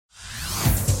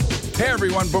Hey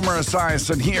everyone, Boomer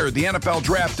Esiason here. The NFL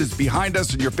Draft is behind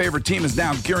us and your favorite team is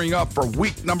now gearing up for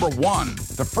week number 1.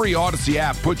 The free Odyssey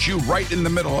app puts you right in the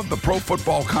middle of the pro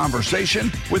football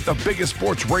conversation with the biggest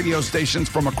sports radio stations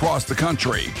from across the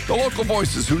country. The local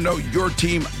voices who know your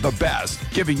team the best,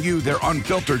 giving you their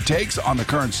unfiltered takes on the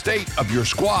current state of your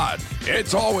squad.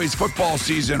 It's always football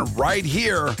season right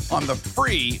here on the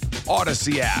free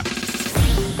Odyssey app.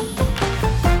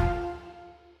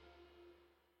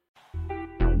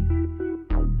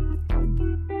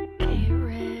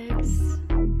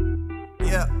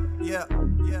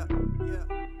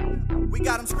 We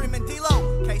got them screaming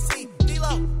D-Lo, KC,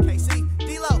 D-Lo, KC,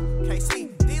 D-Lo,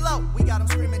 KC, D-Lo. We got them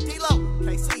screaming D-Lo,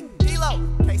 KC, D-Lo,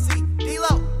 KC,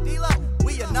 D-Lo, D-Lo.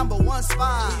 We your number one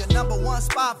spot. We your number one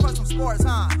spot for some sports,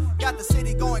 huh? Got the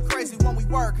city going crazy when we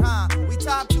work, huh? We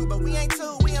top 2, but we ain't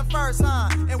 2, we in first, huh?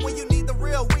 And when you need the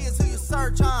real, we is who you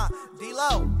search, huh?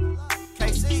 D-Lo,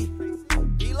 KC,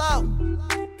 D-Lo,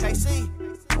 KC,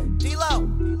 D-Lo,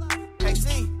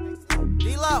 KC,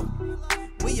 D-Lo.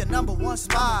 We your number one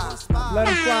spot. Let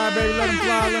them fly, baby. Let them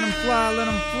fly, let them fly, let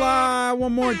them fly.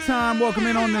 One more time. Welcome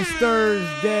in on this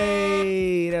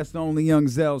Thursday. That's the only Young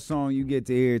Zell song you get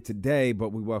to hear today, but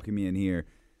we welcome you in here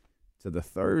to the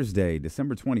Thursday,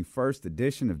 December 21st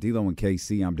edition of D-Lo and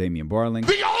KC. I'm Damian Barling.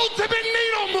 The ultimate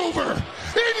needle mover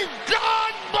in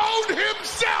God mode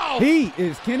himself. He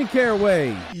is Kenny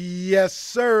Caraway. Yes,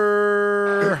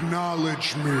 sir.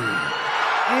 Acknowledge me.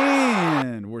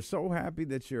 And we're so happy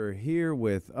that you're here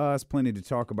with us. Plenty to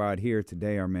talk about here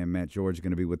today. Our man Matt George is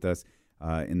going to be with us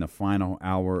in the final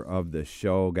hour of the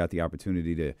show. Got the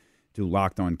opportunity to do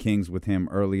Locked on Kings with him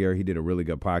earlier. He did a really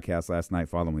good podcast last night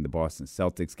following the Boston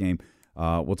Celtics game.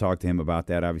 We'll talk to him about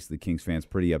that. Obviously, Kings fans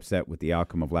pretty upset with the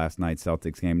outcome of last night's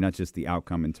Celtics game. Not just the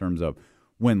outcome in terms of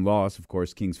win-loss. Of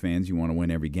course, Kings fans, you want to win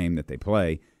every game that they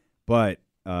play. But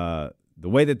the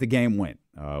way that the game went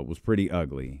was pretty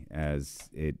ugly, as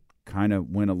it kind of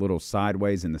went a little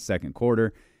sideways in the second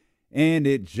quarter, and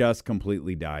it just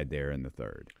completely died there in the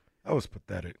third. That was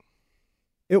pathetic.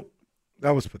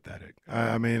 That was pathetic.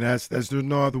 I mean, there's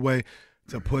no other way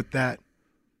to put that.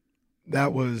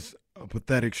 That was a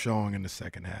pathetic showing in the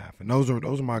second half. And those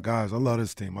are my guys. I love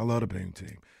this team. I love the Bing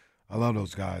team. I love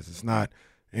those guys. It's not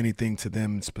anything to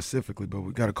them specifically, but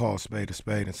we got to call a spade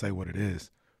and say what it is.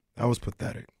 That was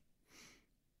pathetic.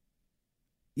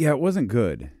 Yeah, it wasn't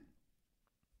good.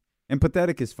 And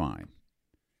pathetic is fine.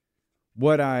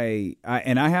 What I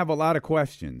have a lot of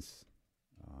questions.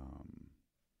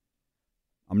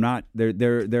 I'm not there.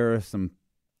 There are some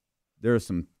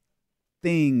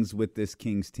things with this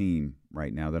Kings team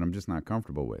right now that I'm just not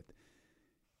comfortable with.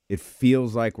 It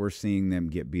feels like we're seeing them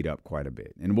get beat up quite a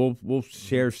bit, and we'll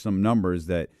share some numbers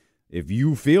that, if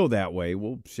you feel that way,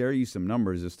 we'll share you some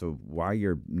numbers as to why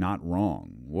you're not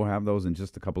wrong. We'll have those in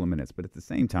just a couple of minutes. But at the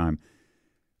same time,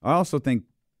 I also think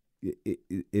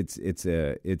it's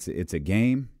a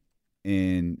game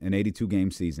in an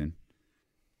 82-game season.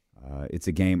 It's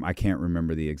a game. I can't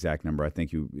remember the exact number. I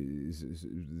think are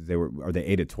they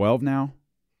 8-12 now?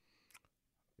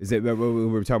 Is it? We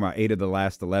were talking about 8 of the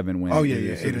last 11 wins. Oh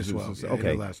yeah, 8 of 12. Okay, 8 of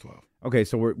the last 12. Okay,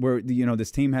 so we're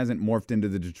this team hasn't morphed into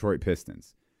the Detroit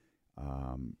Pistons.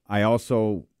 I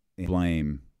also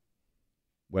blame,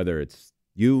 whether it's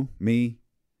you, me,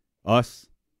 us,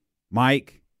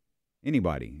 Mike,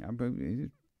 anybody.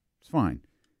 It's fine.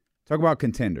 Talk about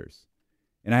contenders.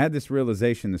 And I had this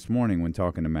realization this morning when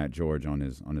talking to Matt George on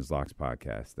his Locks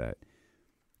podcast, that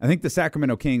I think the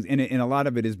Sacramento Kings, and a lot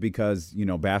of it is because,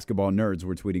 basketball nerds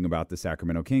were tweeting about the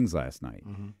Sacramento Kings last night.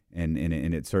 Mm-hmm.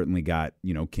 And it certainly got,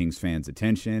 Kings fans'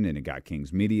 attention, and it got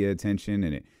Kings media attention,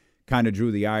 and it kind of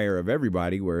drew the ire of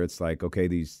everybody, where it's like, okay,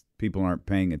 these people aren't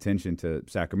paying attention to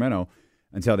Sacramento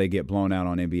until they get blown out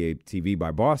on NBA TV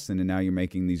by Boston, and now you're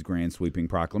making these grand sweeping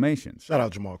proclamations. Shout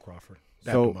out Jamal Crawford.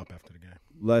 Dapped him up after the game.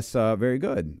 Let's very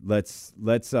good. Let's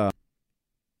look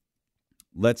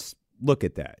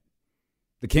at that.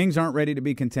 The Kings aren't ready to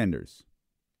be contenders.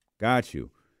 Got you.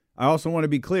 I also want to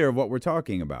be clear of what we're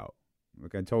talking about.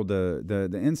 Like I told the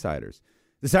insiders,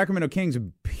 the Sacramento Kings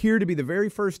appear to be the very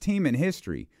first team in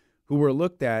history who were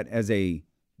looked at as a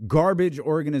garbage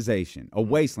organization, a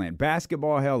wasteland,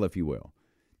 basketball hell, if you will.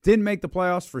 Didn't make the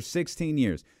playoffs for 16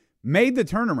 years. Made the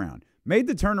turnaround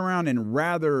in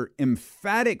rather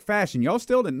emphatic fashion. Y'all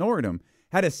still ignored them.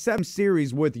 Had a 7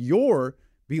 series with your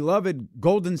beloved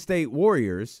Golden State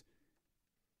Warriors.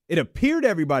 It appeared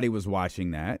everybody was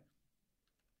watching that.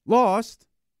 Lost.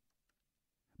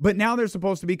 But now they're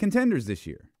supposed to be contenders this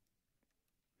year.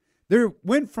 They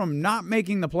went from not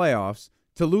making the playoffs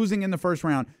to losing in the first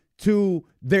round to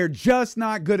they're just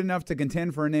not good enough to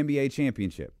contend for an NBA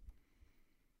championship.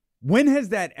 When has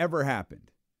that ever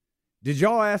happened? Did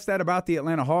y'all ask that about the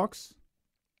Atlanta Hawks?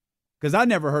 Because I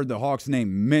never heard the Hawks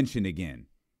name mentioned again.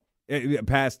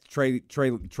 Past Trey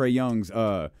Young's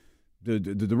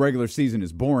the regular season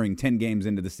is boring 10 games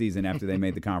into the season after they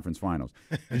made the conference finals.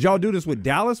 Did y'all do this with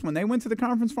Dallas when they went to the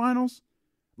conference finals?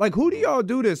 Like, who do y'all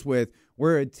do this with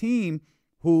where a team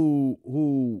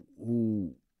who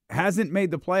hasn't made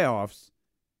the playoffs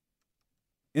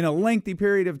in a lengthy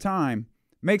period of time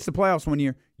makes the playoffs one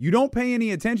year, you don't pay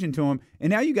any attention to them,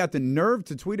 and now you got the nerve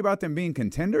to tweet about them being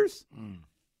contenders?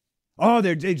 Oh,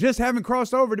 they just haven't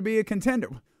crossed over to be a contender.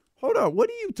 Hold up, what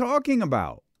are you talking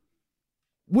about?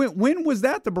 When was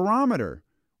that the barometer?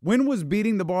 When was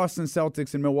beating the Boston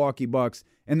Celtics and Milwaukee Bucks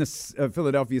and the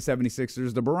Philadelphia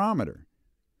 76ers the barometer?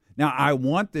 Now, I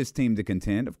want this team to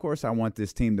contend. Of course, I want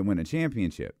this team to win a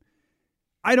championship.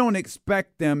 I don't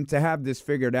expect them to have this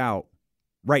figured out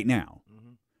right now.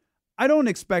 I don't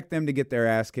expect them to get their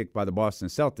ass kicked by the Boston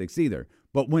Celtics either.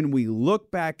 But when we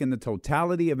look back in the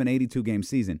totality of an 82-game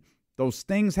season, those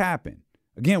things happen.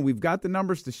 Again, we've got the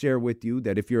numbers to share with you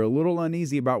that if you're a little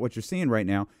uneasy about what you're seeing right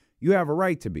now, you have a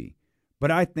right to be.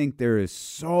 But I think there is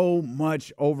so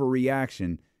much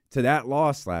overreaction to that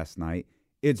loss last night.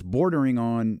 It's bordering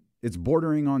on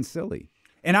silly.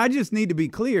 And I just need to be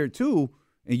clear, too,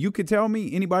 and you could tell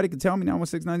me, anybody could tell me,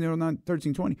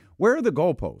 916-909-1320, where are the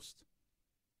goalposts?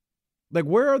 Like,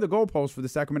 where are the goalposts for the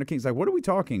Sacramento Kings? Like, what are we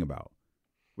talking about?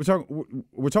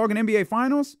 We're talking NBA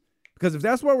Finals? Because if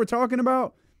that's what we're talking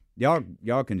about, y'all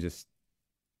can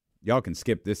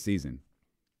skip this season.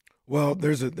 Well,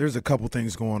 there's a couple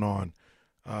things going on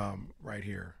right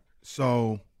here.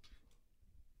 So,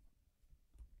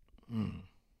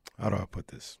 how do I put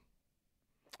this?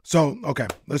 So, okay,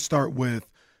 let's start with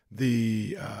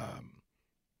the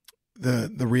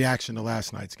reaction to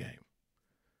last night's game.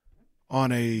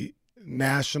 On a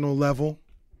national level,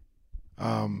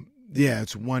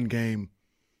 it's one game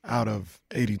out of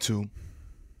 82.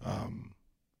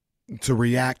 To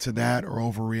react to that or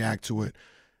overreact to it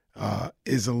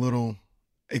is a little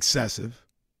excessive.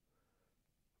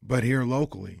 But here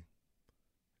locally,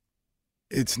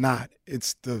 it's not.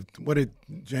 It's what did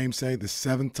James say, the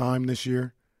 7th time this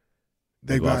year?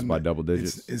 They've lost by double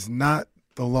digits. It's not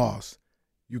the loss.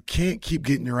 You can't keep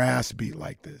getting your ass beat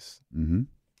like this. Mm-hmm.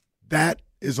 That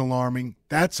is alarming.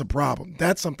 That's a problem.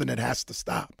 That's something that has to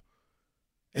stop.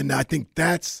 And I think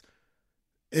that's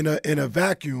in a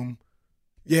vacuum.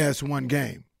 Yeah, it's one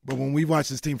game. But when we watch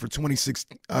this team for 26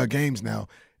 games now,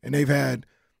 and they've had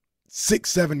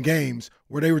 6-7 games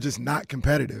where they were just not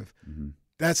competitive,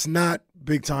 that's not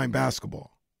big-time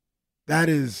basketball.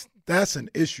 That's an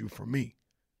issue for me.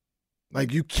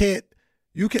 Like, you can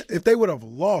if they would have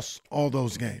lost all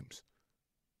those games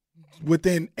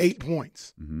within 8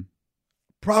 points,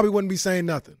 probably wouldn't be saying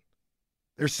nothing.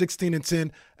 They're 16-10,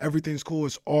 everything's cool,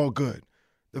 it's all good.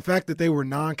 The fact that they were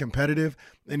non-competitive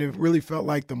and it really felt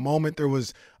like the moment there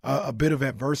was a bit of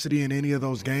adversity in any of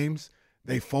those games,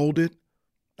 they folded,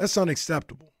 that's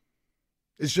unacceptable.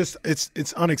 It's just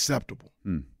it's unacceptable.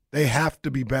 They have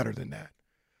to be better than that.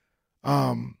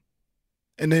 And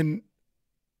then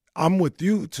I'm with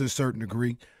you to a certain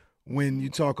degree when you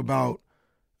talk about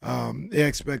the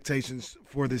expectations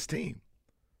for this team.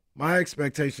 My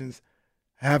expectations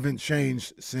haven't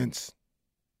changed since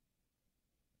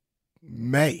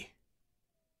May.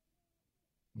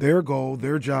 Their goal,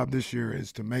 their job this year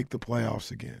is to make the playoffs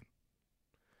again.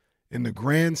 In the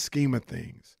grand scheme of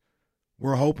things,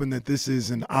 we're hoping that this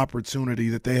is an opportunity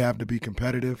that they have to be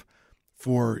competitive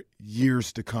for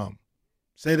years to come.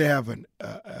 Say they have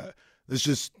let's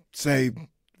just say,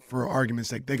 for argument's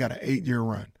sake, they got an 8-year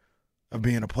run of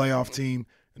being a playoff team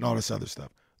and all this other stuff.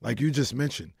 Like you just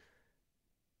mentioned,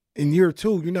 in year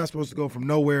 2, you're not supposed to go from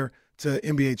nowhere to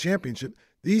NBA championship.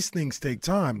 These things take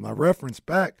time. I reference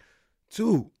back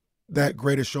to that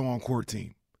greatest show on court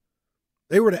team.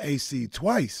 They were the AC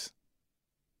twice.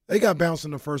 They got bounced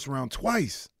in the first round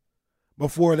twice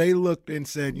before they looked and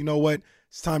said, you know what,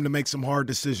 it's time to make some hard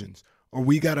decisions, or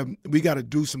we gotta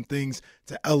do some things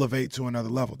to elevate to another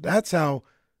level. That's how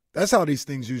these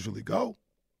things usually go.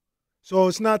 So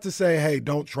it's not to say, hey,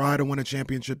 don't try to win a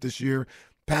championship this year,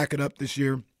 pack it up this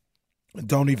year.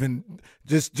 Don't even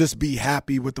just be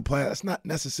happy with the play. That's not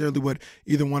necessarily what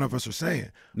either one of us are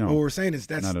saying. No, what we're saying is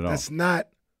that's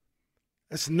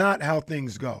not how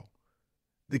things go.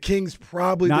 The Kings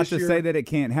probably not this to year, say that it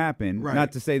can't happen, right.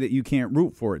 Not to say that you can't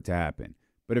root for it to happen.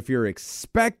 But if you're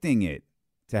expecting it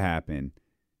to happen,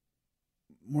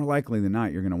 more likely than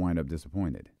not, you're going to wind up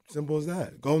disappointed. Simple as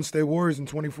that. Golden State Warriors in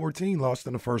 2014 lost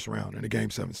in the first round in a Game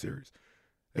 7 series.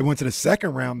 They went to the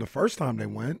second round the first time they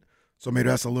went. So maybe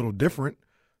that's a little different.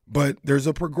 But there's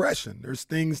a progression. There's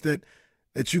things that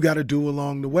you got to do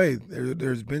along the way.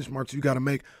 There's benchmarks you got to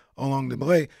make along the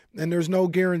way. And there's no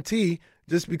guarantee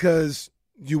just because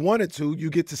you wanted to, you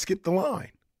get to skip the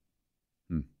line.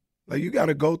 Like, you got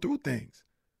to go through things.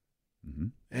 Mm-hmm.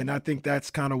 And I think that's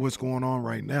kind of what's going on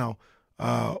right now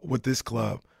with this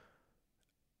club.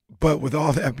 But with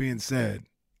all that being said,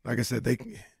 like I said,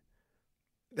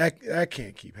 that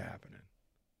can't keep happening.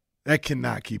 That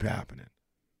cannot keep happening.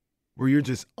 Where you're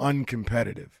just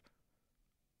uncompetitive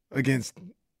against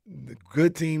the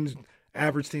good teams,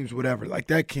 average teams, whatever. Like,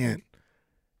 that can't.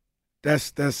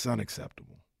 That's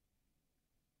unacceptable.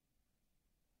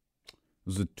 It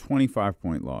was a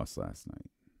 25-point loss last night.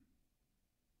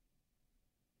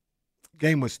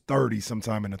 Game was 30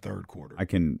 sometime in the third quarter. I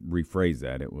can rephrase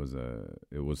that. It was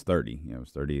 30. Yeah, it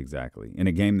was 30 exactly. In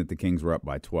a game that the Kings were up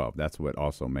by 12. That's what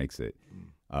also makes it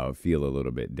feel a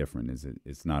little bit different.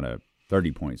 It's not a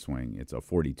 30-point swing. It's a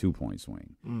 42-point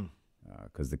swing.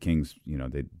 Because the Kings,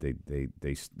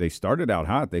 they started out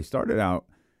hot. They started out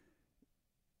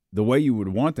the way you would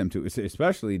want them to,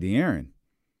 especially De'Aaron.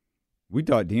 We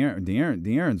thought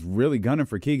De'Aaron's really gunning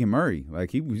for Keegan Murray.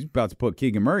 Like, he was about to put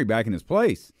Keegan Murray back in his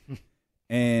place.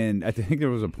 And I think there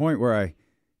was a point where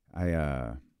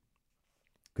I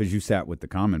because you sat with the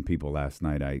common people last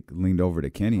night, I leaned over to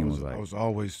Kenny and was like,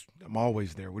 I'm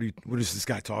always there. What is this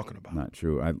guy talking about? Not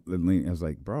true. I was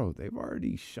like, bro, they've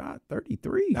already shot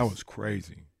 33s. That was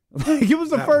crazy. Like, it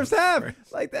was the first half. Crazy.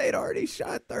 Like, they'd already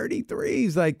shot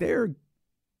 33s. Like,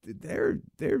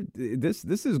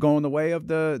 this is going the way of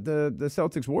the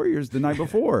Celtics Warriors the night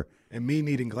before. And me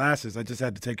needing glasses, I just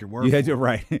had to take your word. Yeah, you're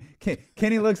right.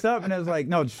 Kenny looks up and I was like,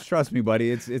 "No, just trust me,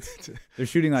 buddy. It's they're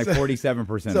shooting like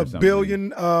 47%. It's a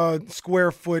billion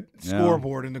square foot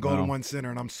scoreboard in the Golden One Center,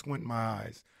 and I'm squinting my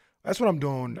eyes. That's what I'm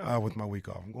doing with my week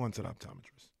off. I'm going to the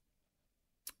optometrist.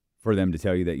 For them to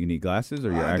tell you that you need glasses,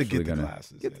 or you're actually going to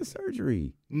get the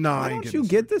surgery? No, Why don't you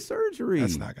get the surgery?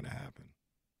 That's not going to happen.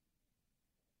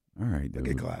 All right, dude. I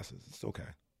get glasses. It's okay.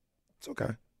 It's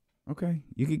okay. Okay,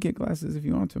 you could get glasses if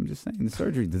you want to. I'm just saying, the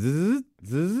surgery, you good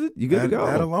to go.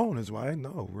 That alone is why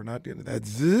we're not doing that.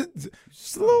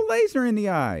 Just a little laser in the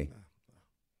eye.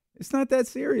 It's not that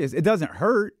serious. It doesn't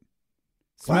hurt.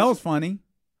 Smells funny.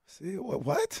 See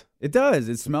what? It does.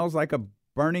 It smells like a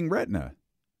burning retina.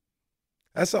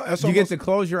 That's you get to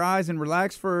close your eyes and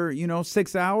relax for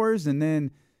 6 hours, and then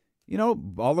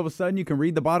all of a sudden you can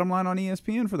read the bottom line on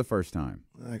ESPN for the first time.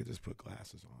 I could just put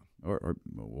glasses on. Or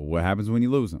what happens when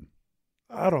you lose them?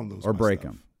 I don't lose or my break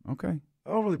stuff. them. Okay. I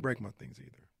don't really break my things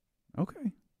either.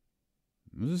 Okay.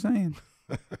 I'm just saying.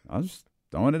 I was just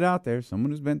throwing it out there. Someone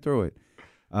who's been through it.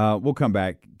 We'll come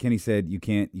back. Kenny said you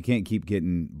can't keep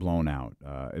getting blown out.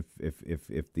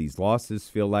 If these losses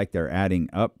feel like they're adding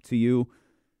up to you,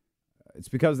 it's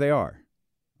because they are.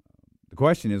 The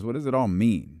question is, what does it all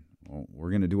mean? Well, we're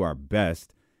going to do our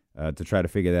best to try to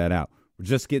figure that out. We're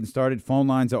just getting started. Phone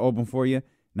lines are open for you.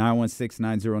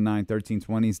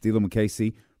 916-909-1320. It's D'Lo and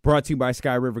KC. Brought to you by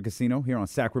Sky River Casino here on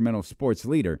Sacramento Sports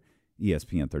Leader,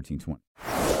 ESPN 1320.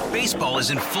 Baseball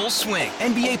is in full swing.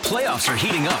 NBA playoffs are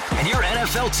heating up, and your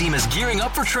NFL team is gearing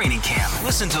up for training camp.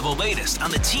 Listen to the latest on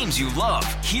the teams you love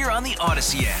here on the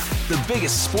Odyssey app. The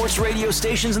biggest sports radio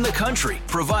stations in the country,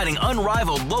 providing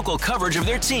unrivaled local coverage of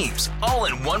their teams, all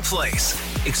in one place.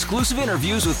 Exclusive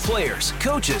interviews with players,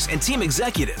 coaches, and team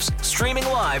executives, streaming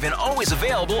live and always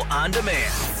available on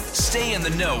demand. Stay in the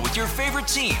know with your favorite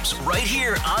teams right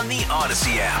here on the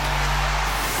Odyssey app.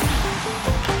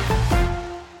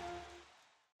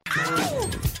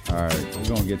 All right, we're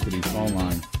going to get to these phone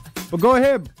lines. But go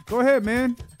ahead,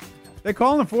 man. They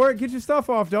calling for it. Get your stuff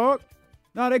off, dog.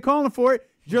 No, they calling for it.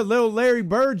 Your little Larry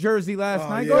Bird jersey last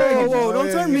night. Go ahead. Whoa, don't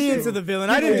turn me into the villain.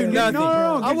 I didn't do nothing.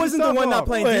 No, I wasn't the one not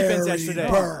playing defense yesterday.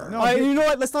 You know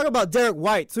what? Let's talk about Derek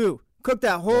White, too. Cooked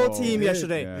that whole team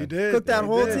yesterday. Yeah. He did. Cooked that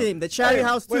whole team. The Chatty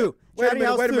House, too. Wait a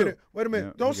minute.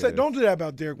 Yeah, don't do that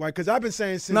about Derek White, because I've been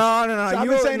saying since. No. I've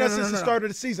been saying that since the start of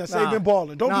the season. I say he's been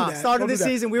balling. Don't do that. Start of the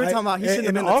season, we were talking about he should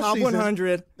have been in the top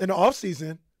 100. In the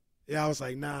offseason, I was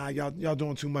like, nah, y'all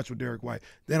doing too much with Derek White.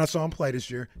 Then I saw him play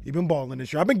this year. He's been balling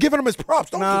this year. I've been giving him his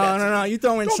props. Don't do that. No. You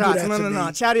throwing shots.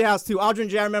 No. Chatty House, too. Aldrin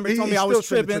J, I remember, told me I was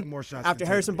tripping after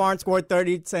Harrison Barnes scored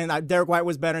 30, saying that Derek White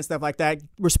was better and stuff like that.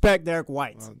 Respect Derek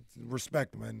White.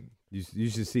 Respect, man. You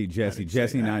should see Jesse.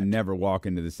 Jesse and I never walk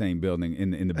into the same building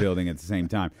in the building at the same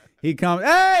time. He comes,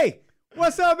 hey,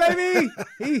 what's up, baby?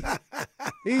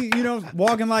 he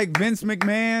walking like Vince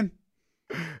McMahon.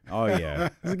 Oh yeah,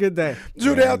 it's a good day.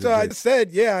 Drew Delta, I say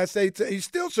he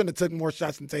still shouldn't have took more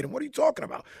shots than Tatum. What are you talking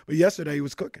about? But yesterday he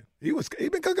was cooking. He's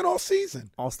been cooking all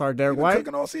season. All-star Derek White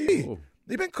cooking all season.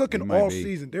 They've been cooking all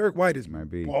season. Derek White is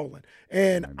balling.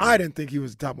 And I didn't think he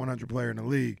was a top 100 player in the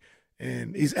league,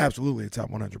 and he's absolutely a top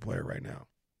 100 player right now.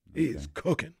 He is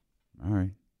cooking. All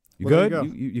right. You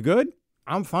good? You good?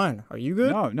 I'm fine. Are you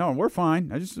good? No, we're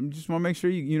fine. I just want to make sure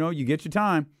you get your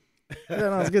time. Yeah,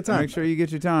 no, it's a good time. Make sure you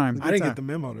get your time. I didn't get the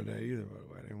memo today either, by the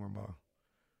way. I didn't worry about.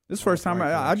 This first time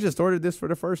I just ordered this for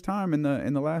the first time in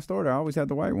the last order. I always had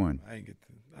the white one. I ain't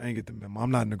get the memo.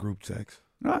 I'm not in the group text.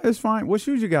 No, it's fine. What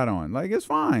shoes you got on? Like, it's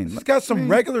fine. He's got some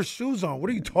regular shoes on. What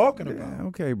are you talking about?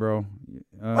 Okay, bro.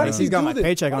 He's got my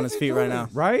paycheck on his feet right now.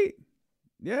 Right?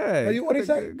 Yeah. What did he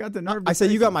say? Got the nerve. I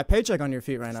said you got my paycheck on your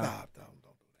feet right now. Stop.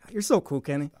 You're so cool,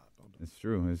 Kenny. It's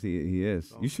true. He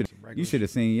is. You should have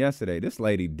seen yesterday. This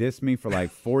lady dissed me for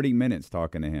like 40 minutes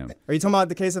talking to him. Are you talking about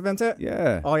the case of MTET?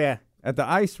 Yeah. Oh, yeah. At the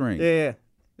ice rink. Yeah.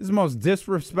 This is the most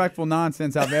disrespectful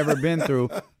nonsense I've ever been through.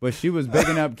 But she was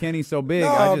bigging up Kenny so big. No,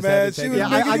 I just man, had to take she was it.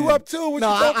 bigging you up too.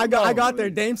 I got there.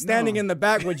 Dame standing in the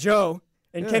back with Joe,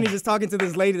 and Kenny just talking to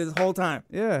this lady this whole time.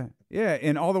 Yeah.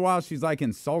 And all the while she's like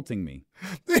insulting me.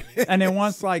 And then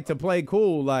once like to play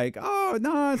cool, like, oh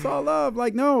no, it's all love.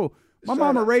 Like, no. My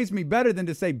mama raised me better than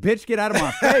to say, bitch, get out of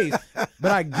my face.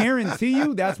 But I guarantee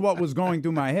you that's what was going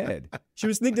through my head. She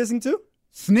was sneak dissing too?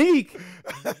 Sneak?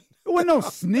 It wasn't no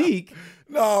sneak.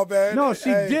 No, man. No, she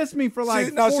dissed me for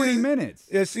like 40 minutes.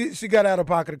 Yeah, she got out of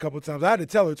pocket a couple of times. I had to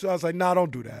tell her, so I was like, nah,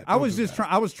 don't do that. I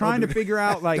was trying to figure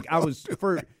out, like,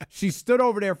 she stood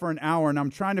over there for an hour, and I'm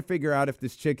trying to figure out if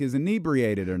this chick is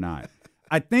inebriated or not.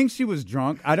 I think she was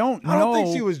drunk. I don't know. I don't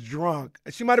think she was drunk.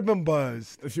 She might have been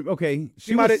buzzed. She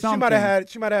might have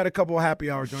had a couple of happy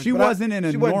hour joints. She wasn't in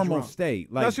a normal state.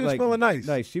 Like, no, she was feeling nice.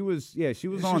 Like she was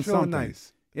on something.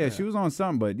 Nice. Yeah, she was on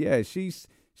something. But yeah,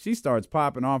 she starts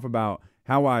popping off about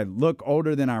how I look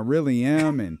older than I really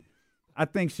am, and I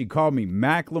think she called me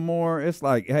Macklemore. It's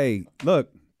like, hey,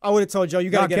 look. I would have told Joe,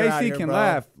 you got to get out of here, Casey can bro.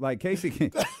 laugh. Like, Casey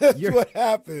can. That's what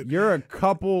happened. You're a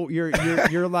couple.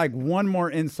 You're like one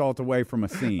more insult away from a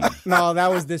scene. No,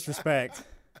 that was disrespect.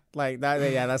 Like that.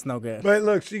 Yeah, that's no good. But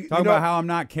look, talk about how I'm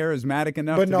not charismatic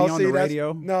enough to be on the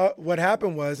radio. No, what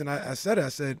happened was, and I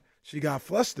said she got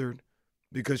flustered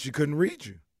because she couldn't read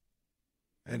you.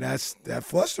 And that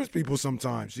flusters people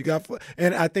sometimes.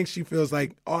 And I think she feels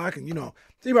like, I can,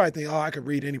 she probably think, I can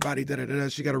read anybody,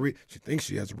 She got to read. She thinks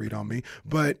she has to read on me.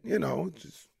 But,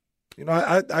 the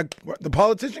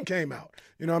politician came out.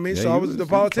 You know what I mean? Yeah, so the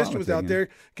politician was out there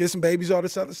kissing babies, all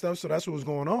this other stuff. So that's what was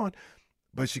going on.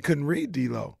 But she couldn't read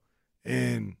D-Lo.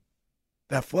 And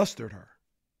that flustered her.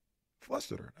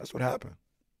 That's what happened.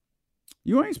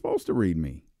 You ain't supposed to read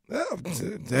me.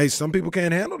 Hey, some people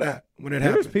can't handle that when it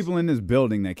happens. There's people in this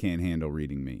building that can't handle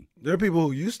reading me. There are people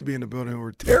who used to be in the building who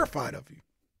were terrified of you.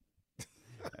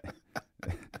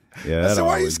 Yeah. I said,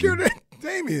 why are you scared of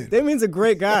Damien? Damien's a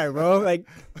great guy, bro. Like,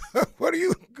 what are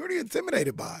you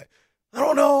intimidated by? I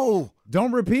don't know.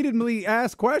 Don't repeatedly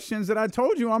ask questions that I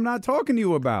told you I'm not talking to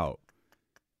you about.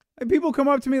 Hey, people come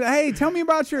up to me like, hey, tell me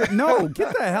about No,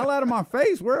 get the hell out of my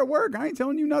face. We're at work. I ain't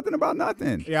telling you nothing about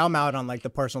nothing. Yeah, I'm out on like the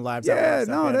personal lives. Yeah,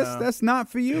 no, that's not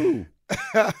for you.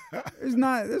 This is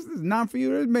not for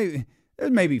you.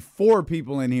 There's maybe 4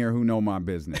 people in here who know my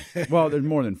business. Well, there's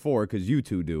more than 4 because you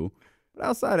 2 do. But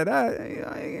outside of that,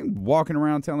 I ain't walking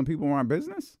around telling people my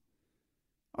business.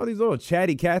 All these little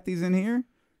chatty Cathys in here.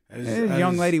 And this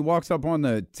young lady walks up on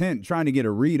the tent trying to get a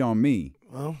read on me.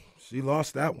 Well, she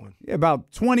lost that one. Yeah,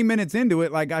 about 20 minutes into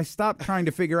it, like I stopped trying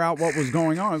to figure out what was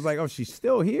going on. I was like, oh, she's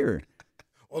still here.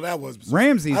 Well, that was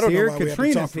Ramsey's here,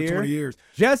 Katrina's here,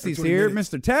 Jesse's here,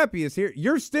 Mr. Tappy is here.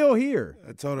 You're still here.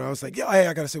 I told her, I was like, hey,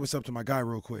 I got to say what's up to my guy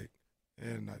real quick.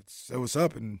 And I said what's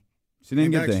up, and she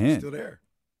didn't get the hint. Still there.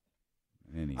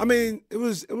 Anyway. I mean, it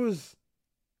was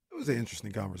an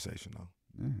interesting conversation, though.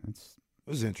 Yeah, it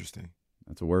was interesting.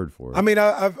 That's a word for it. I mean,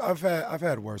 I've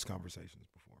had worse conversations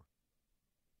before.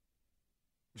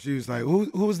 She was like, "Who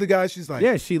was the guy?" She's like,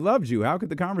 "Yeah, she loved you. How could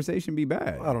the conversation be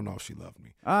bad?" I don't know if she loved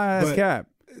me. That's Cap.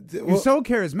 You're so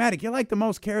charismatic. You're like the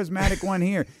most charismatic one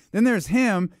here. Then there's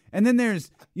him, and then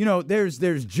there's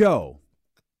Joe.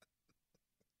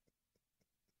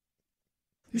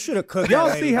 You should have cooked. Y'all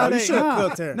see how they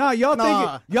cooked her. No,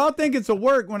 y'all think it's a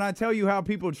work when I tell you how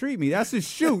people treat me. That's a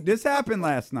shoot. This happened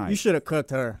last night. You should have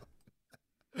cooked her.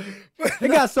 It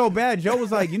got so bad. Joe was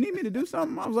like, "You need me to do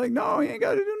something?" I was like, "No, you ain't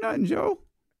got to do nothing, Joe.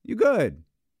 You good.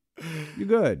 You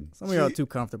good." Some of y'all are too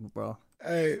comfortable, bro.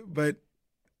 Hey, but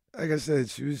like I said,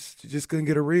 she just couldn't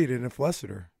get a read, and it flustered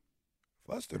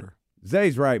her.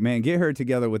 Zay's right, man. Get her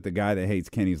together with the guy that hates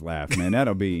Kenny's laugh, man.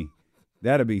 That'll be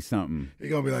something.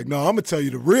 You're gonna be like, "No, I'm gonna tell you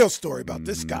the real story about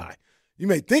this guy. You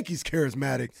may think he's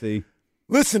charismatic. See,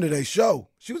 listen to their show."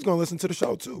 She was gonna listen to the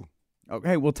show too.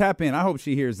 Okay, well, tap in. I hope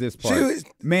she hears this part.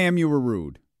 Ma'am, you were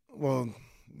rude. Well,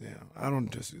 yeah, I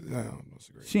don't disagree.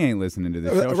 She ain't listening to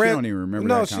this show. She don't even remember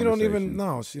that conversation.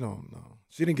 No, she don't know.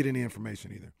 She didn't get any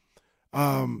information either.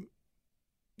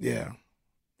 Yeah.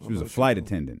 She was a flight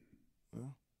attendant.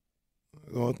 Well,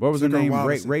 what was her name?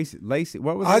 Lacey.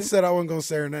 What was it? I said I wasn't going to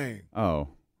say her name. Oh,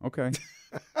 okay.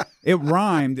 It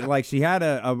rhymed. Like she had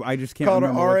I just can't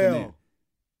remember what the name.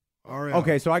 RL.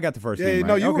 Okay, so I got the first name right.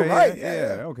 No, you were right.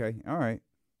 Yeah. Okay. All right.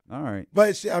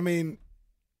 But she did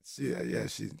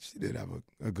have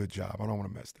a good job. I don't want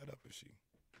to mess that up if she.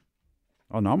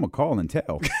 Oh no, I'm gonna call and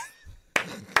tell.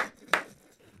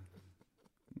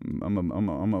 I'm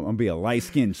gonna be a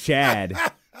light-skinned Chad,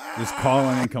 just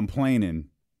calling and complaining.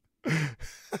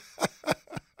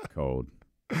 Cold.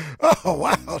 Oh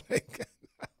wow.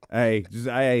 Hey,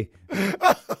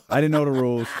 I didn't know the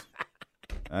rules.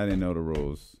 I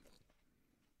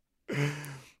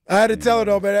had to tell her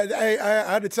though, man. Hey,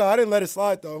 I had to tell her. I didn't let it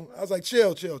slide though. I was like,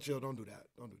 chill. Don't do that.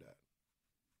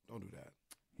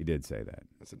 He did say that.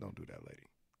 I said, don't do that, lady.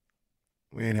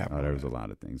 We ain't happy. There was a lot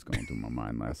of things going through my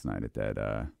mind last night at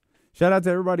that. Shout out to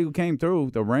everybody who came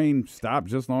through. The rain stopped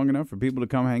just long enough for people to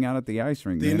come hang out at the ice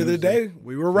rink. At the end of the day,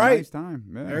 we were right. Nice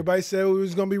time. Yeah. Everybody said we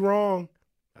was going to be wrong.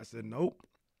 I said, nope.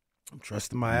 I'm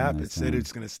trusting my app. It said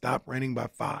it's going to stop raining by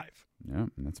 5. Yeah,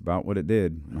 and that's about what it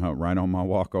did. Right on my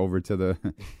walk over to the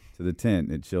to the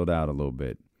tent, it chilled out a little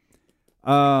bit.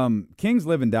 Kings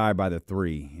live and die by the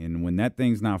 3, and when that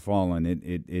thing's not falling,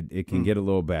 it can get a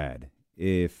little bad.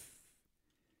 If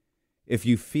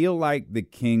you feel like the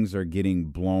Kings are getting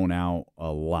blown out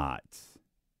a lot,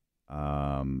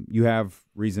 you have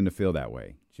reason to feel that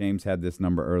way. James had this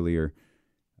number earlier.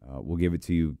 We'll give it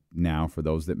to you now for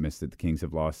those that missed it. The Kings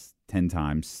have lost 10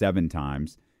 times, 7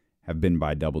 times have been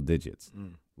by double digits.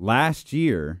 Last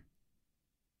year,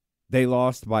 they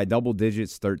lost by double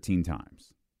digits 13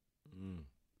 times.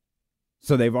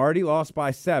 So they've already lost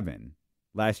by 7.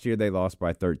 Last year, they lost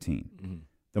by 13.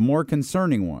 The more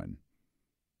concerning one,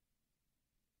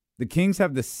 the Kings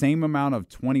have the same amount of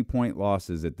 20-point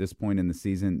losses at this point in the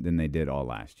season than they did all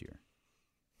last year.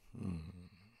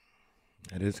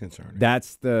 That is concerning.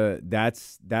 That's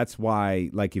why,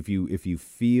 like, if you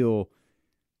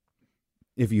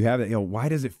have it, why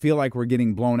does it feel like we're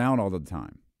getting blown out all the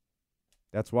time?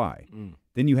 That's why.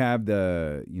 Then you have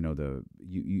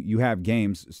you have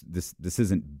games. This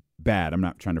isn't bad. I'm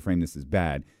not trying to frame this as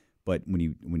bad, but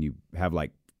when you have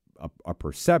like a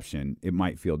perception, it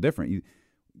might feel different.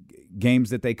 Games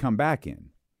that they come back in,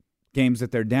 games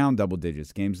that they're down double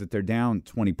digits, games that they're down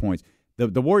 20 points.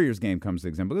 The Warriors game comes to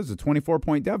example. This is a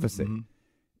 24-point deficit.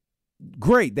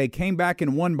 Great, they came back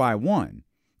and won by 1.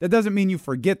 That doesn't mean you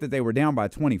forget that they were down by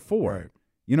 24. Right.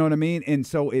 You know what I mean? And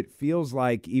so it feels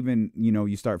like even,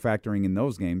 you start factoring in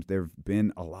those games, there have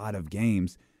been a lot of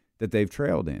games that they've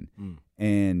trailed in.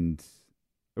 And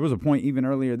there was a point even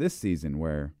earlier this season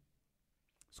where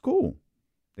it's cool.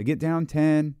 They get down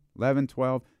 10, 11,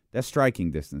 12. That's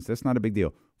striking distance. That's not a big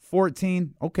deal.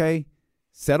 14, okay.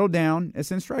 Settle down.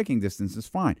 It's in striking distance. It's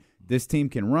fine. This team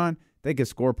can run. They can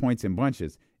score points in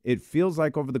bunches. It feels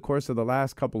like over the course of the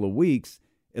last couple of weeks,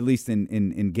 at least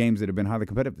in games that have been highly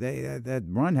competitive, that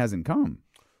run hasn't come.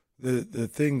 The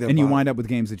thing that you wind up with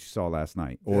games that you saw last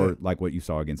night, or like what you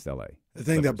saw against LA. The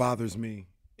thing that bothers me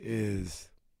is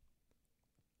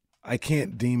I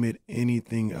can't deem it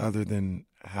anything other than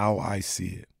how I see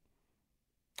it,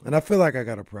 and I feel like I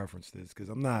got to preference this because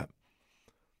I'm not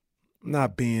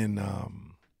being a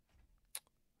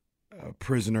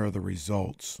prisoner of the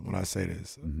results when I say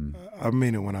this. I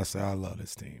mean it when I say I love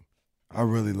this team. I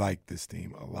really like this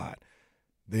team a lot.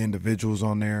 The individuals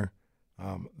on there,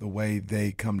 the way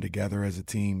they come together as a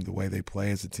team, the way they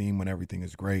play as a team when everything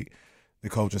is great, the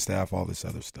coaching staff, all this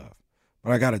other stuff.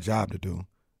 But I got a job to do.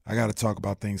 I got to talk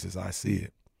about things as I see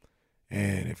it.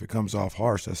 And if it comes off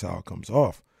harsh, that's how it comes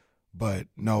off. But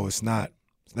no, it's not.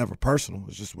 It's never personal.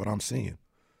 It's just what I'm seeing.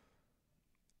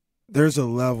 There's a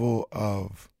level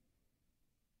of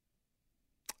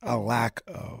a lack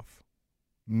of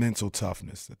mental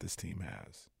toughness that this team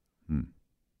has.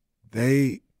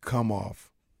 They come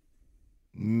off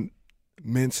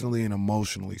mentally and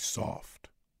emotionally soft.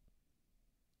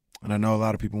 And I know a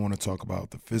lot of people want to talk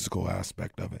about the physical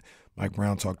aspect of it. Mike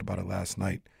Brown talked about it last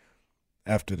night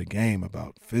after the game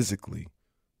about physically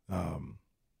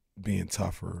being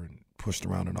tougher and pushed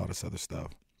around and all this other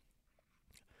stuff.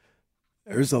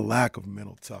 There's a lack of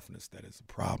mental toughness that is a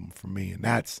problem for me, and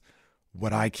that's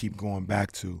what I keep going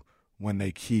back to when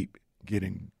they keep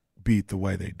getting beat the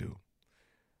way they do.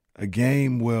 A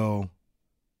game they'll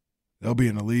be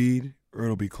in the lead or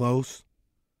it'll be close.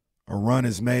 A run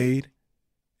is made.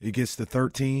 It gets to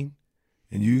 13.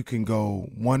 and you can go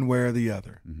one way or the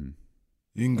other. Mm-hmm.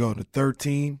 You can go to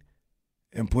 13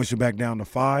 and push it back down to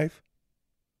 5,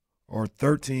 or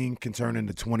 13 can turn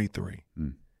into 23.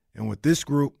 Mm. And with this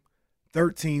group,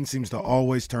 13 seems to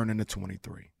always turn into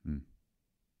 23. Mm.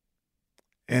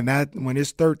 And that when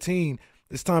it's 13,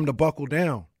 it's time to buckle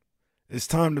down. It's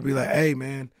time to be like, hey,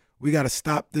 man, we got to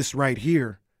stop this right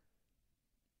here,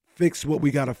 fix what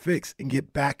we got to fix, and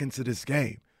get back into this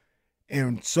game.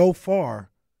 And so far,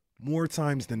 more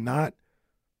times than not,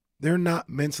 they're not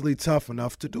mentally tough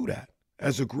enough to do that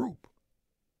as a group.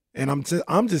 And I'm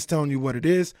just telling you what it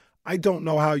is. I don't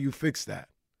know how you fix that.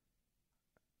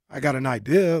 I got an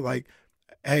idea, like,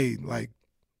 hey, like,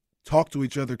 talk to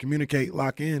each other, communicate,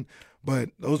 lock in. But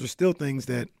those are still things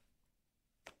that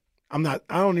I'm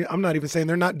not even saying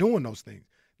they're not doing those things.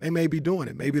 They may be doing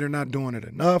it. Maybe they're not doing it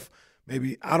enough.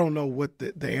 Maybe I don't know what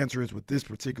the answer is with this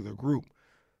particular group.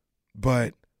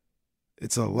 But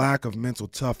it's a lack of mental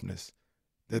toughness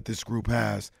that this group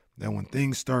has, that when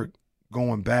things start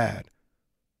going bad,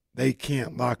 they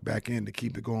can't lock back in to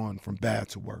keep it going from bad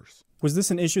to worse. Was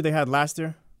this an issue they had last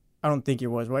year? I don't think it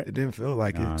was, right? It didn't feel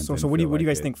like it. So what do you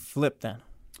guys think flipped then?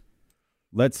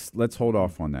 Let's hold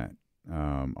off on that.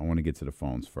 I want to get to the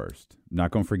phones first.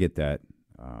 Not going to forget that.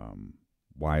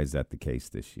 Why is that the case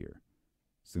this year?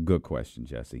 It's a good question,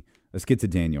 Jesse. Let's get to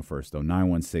Daniel first, though.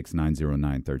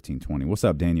 916-909-1320. What's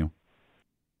up, Daniel?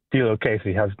 Hello,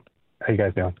 Casey. How you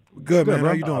guys doing? Good, man. Bro.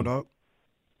 How you doing, dog?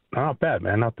 Not bad,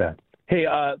 man. Not bad. Hey,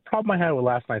 problem I had with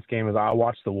last night's game is I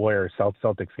watched the Warriors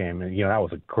Celtics game, and that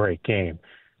was a great game.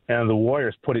 And the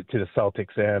Warriors put it to the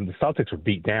Celtics, and the Celtics were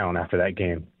beat down after that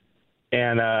game.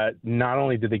 And not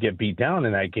only did they get beat down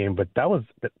in that game, but that was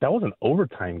an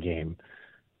overtime game.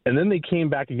 And then they came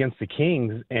back against the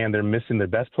Kings, and they're missing their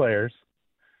best players.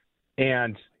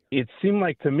 And it seemed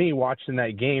like to me, watching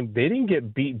that game, they didn't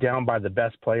get beat down by the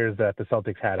best players that the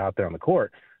Celtics had out there on the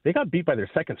court. They got beat by their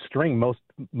second string most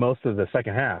of the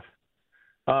second half.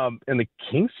 And the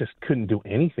Kings just couldn't do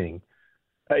anything.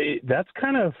 That's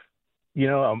kind of,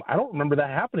 I don't remember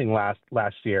that happening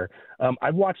last year.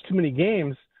 I've watched too many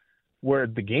games where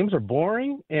the games are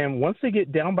boring, and once they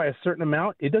get down by a certain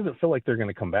amount, it doesn't feel like they're going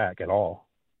to come back at all.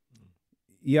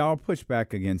 Yeah, I'll push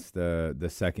back against the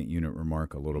second unit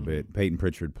remark a little bit. Peyton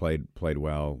Pritchard played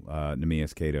well.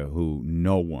 Neemias Queta, who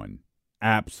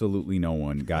absolutely no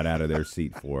one got out of their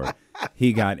seat for.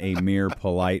 He got a mere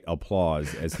polite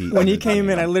applause as when he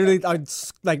came in. I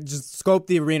just scoped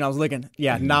the arena. I was looking.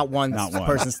 Yeah, not one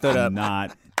person stood up.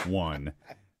 Not one.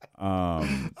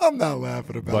 I'm not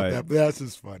laughing about that, but that's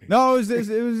just funny. No, it was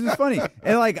just funny.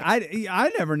 And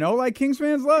I never know. Like, Kings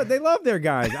fans love their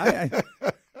guys.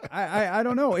 I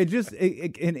don't know. It just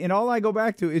and all I go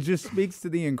back to, it just speaks to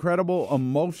the incredible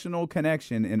emotional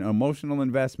connection and emotional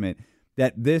investment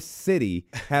that this city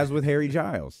has with Harry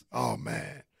Giles. Oh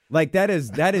man. Like, that is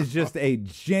just a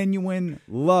genuine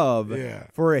love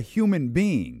for a human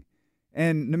being.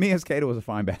 And Neemias Queta was a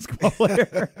fine basketball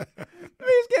player.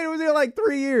 Neemias Queta was there like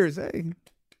 3 years. Hey.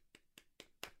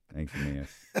 Thanks, Neemias.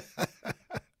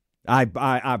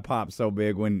 I popped so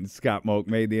big when Scott Moak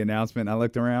made the announcement. I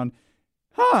looked around.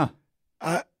 No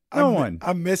one.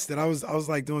 I missed it. I was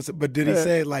like doing something, but did he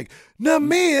say it like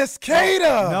Neemias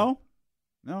Queta?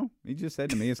 No. He just said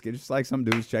Neemias Queta, just like some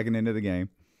dudes checking into the game.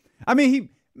 I mean,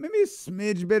 maybe a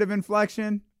smidge bit of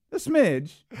inflection, a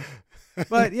smidge.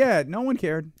 But yeah, no one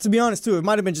cared. To be honest, too, it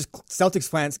might have been just Celtics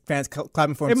fans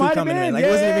clapping for him too coming in. Like, it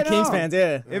wasn't even Kings fans.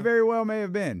 Yeah, it very well may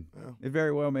have been.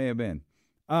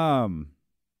 So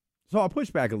I'll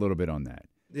push back a little bit on that.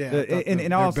 Yeah,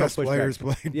 and I'll also push players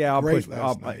back. Played yeah, I'll great push.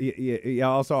 last night.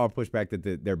 Also, I'll push back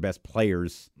that their best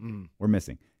players were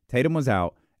missing. Tatum was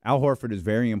out. Al Horford is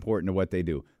very important to what they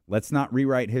do. Let's not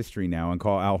rewrite history now and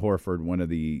call Al Horford one of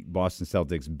the Boston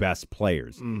Celtics' best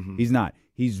players. Mm-hmm. He's not.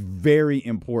 He's very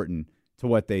important to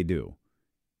what they do.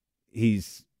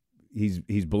 He's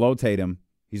below Tatum.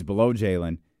 He's below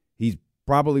Jalen. He's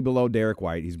probably below Derek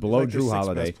White. He's below Drew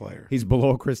Holiday. He's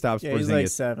below Kristaps Porzingis. He's like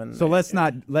 7. So let's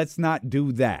not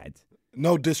do that.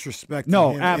 No disrespect to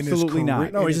no, him absolutely in his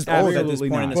not. No, he's just old at this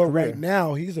point in his But career. right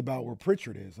now, he's about where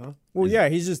Pritchard is, huh? Well, yeah,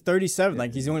 he's just 37.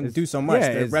 Like, he's going to do so much.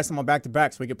 They're resting him on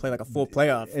back-to-back so he could play like a full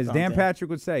playoff. As Dan Patrick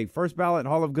would say, first ballot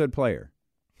Hall of Good player.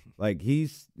 Like,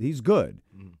 he's good.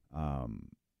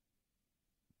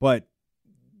 But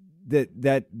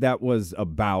that was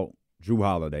about Drew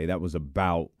Holiday. That was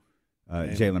about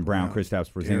Jaylen Brown, Kristaps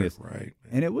Porzingis. Right.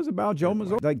 And it was about Joe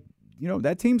Mazzulla. Like,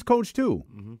 that team's coached too.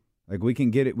 Mm-hmm. Like, we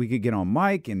can get it. We could get on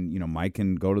Mike, and Mike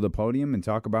can go to the podium and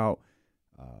talk about,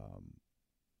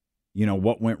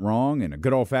 what went wrong, and a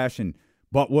good old fashioned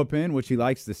butt whooping, which he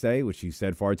likes to say, which he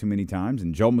said far too many times.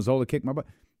 And Joe Mazzulla kicked my butt.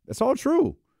 That's all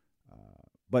true.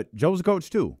 But Joe's a coach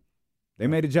too. They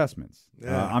made adjustments.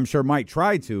 Yeah. I'm sure Mike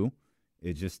tried to.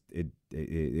 It just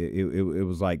it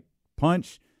was like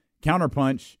punch, counter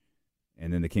punch,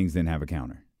 and then the Kings didn't have a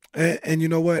counter. And you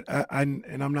know what? I'm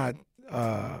not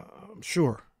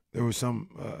sure there was some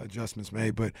adjustments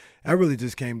made, but that really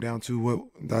just came down to what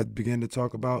I began to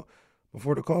talk about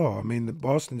before the call. I mean,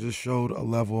 Boston just showed a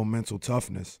level of mental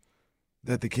toughness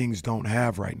that the Kings don't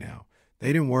have right now.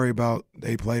 They didn't worry about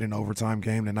they played an overtime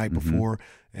game the night before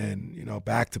and,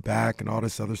 back to back and all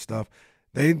this other stuff.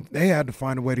 They had to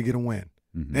find a way to get a win.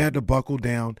 They had to buckle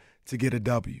down to get a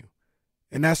W.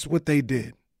 And that's what they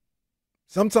did.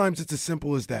 Sometimes it's as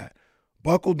simple as that.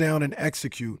 Buckle down and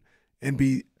execute and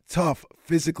be tough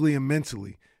physically and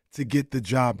mentally to get the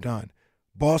job done.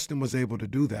 Boston was able to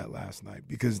do that last night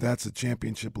because that's a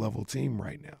championship-level team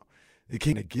right now. It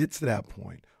can't get to that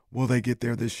point. Will they get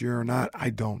there this year or not?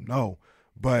 I don't know.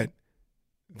 But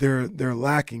they're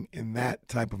lacking in that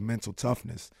type of mental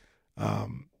toughness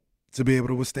to be able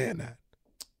to withstand that.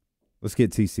 Let's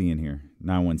get TC in here.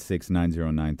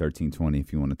 916-909-1320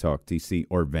 if you want to talk. TC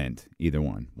or vent, either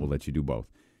one. We'll let you do both.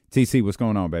 TC, what's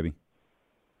going on, baby?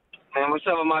 Man, what's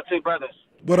up with my two brothers?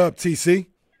 What up, TC?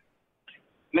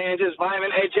 Man, just vibing.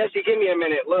 Hey, Jesse, give me a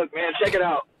minute. Look, man, check it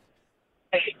out.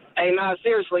 Hey, nah,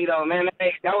 seriously, though, man.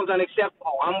 Hey, that was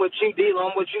unacceptable. I'm with you, D-Lo.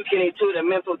 I'm with you, Kenny, too. The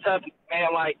mental toughness,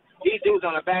 man. Like, these dudes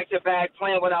on a back-to-back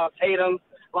playing without Tatum.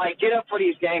 Like, get up for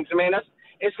these games, man.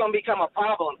 It's going to become a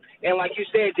problem. And like you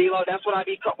said, D-Lo, that's what I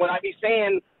be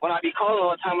saying when I be calling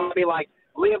all the time. I be like,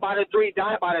 live by the three,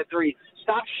 die by the three.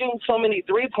 Stop shooting so many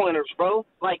three-pointers, bro.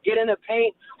 Like, get in the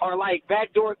paint or, like,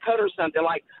 backdoor cut or something.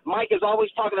 Like, Mike is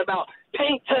always talking about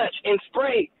paint touch and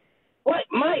spray. What,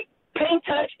 Mike? Paint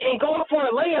touch and go up for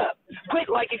a layup. Quick,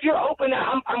 like, if you're open,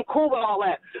 I'm cool with all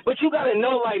that. But you got to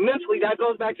know, like, mentally, that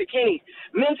goes back to Kenny.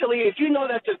 Mentally, if you know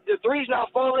that the three's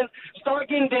not falling, start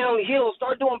getting downhill.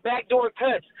 Start doing backdoor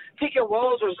cuts. Pick your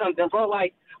rolls or something, bro.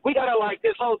 Like, we got to, like,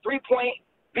 this whole three-point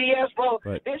BS, bro.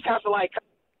 Right. This has to, like,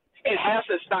 it has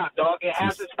to stop, dog. It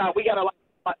has to stop. We got to, like,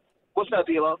 what's up,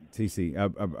 D-Lo? TC, I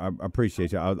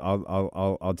appreciate you.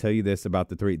 I'll tell you this about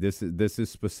the three. This is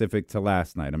specific to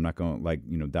last night. I'm not going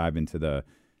to dive into the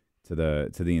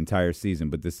entire season,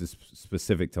 but this is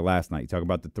specific to last night. You talk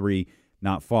about the three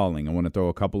not falling. I want to throw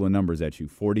a couple of numbers at you.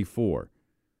 44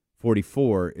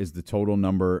 is the total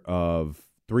number of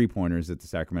three-pointers that the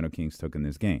Sacramento Kings took in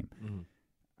this game.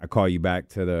 I call you back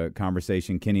to the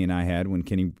conversation Kenny and I had when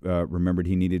Kenny remembered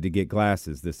he needed to get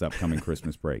glasses this upcoming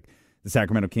Christmas break. The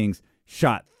Sacramento Kings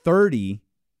shot 30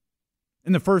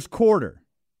 in the first quarter.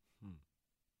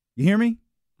 You hear me?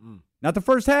 Not the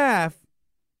first half.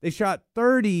 They shot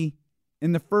 30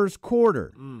 in the first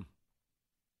quarter.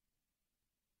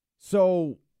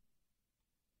 So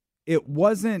it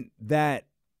wasn't that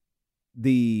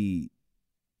the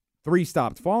three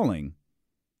stopped falling.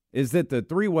 Is that the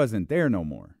three wasn't there no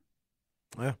more.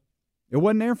 Yeah. It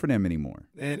wasn't there for them anymore.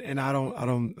 And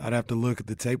I'd have to look at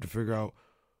the tape to figure out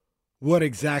what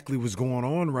exactly was going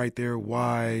on right there,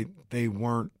 why they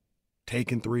weren't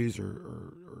taking threes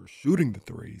or shooting the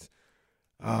threes.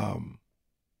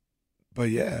 But,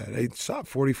 yeah, they shot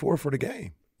 44 for the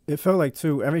game. It felt like,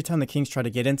 too, every time the Kings tried to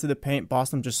get into the paint,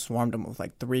 Boston just swarmed them with,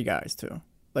 like, three guys, too.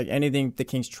 Like, anything the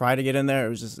Kings tried to get in there,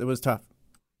 it was tough.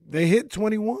 They hit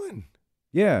 21.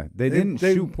 Yeah, they didn't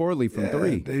shoot poorly from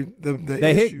three.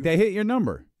 They hit your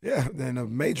number. Yeah, in a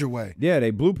major way. Yeah, they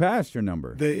blew past your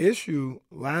number. The issue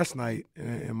last night,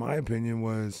 in my opinion,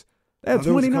 was they had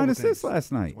 29 assists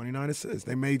last night. 29 assists.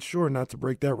 They made sure not to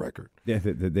break that record. Yeah,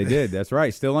 they did. That's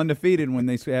right. Still undefeated when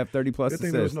they have 30-plus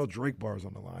assists. There was no Drake bars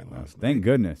on the line last night. Thank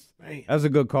goodness. Man. That was a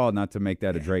good call not to make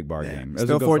that a Drake bar game.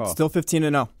 Still 15-0. Still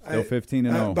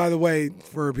 15-0. By the way,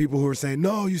 for people who are saying,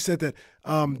 no, you said that,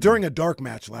 during a dark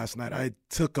match last night, I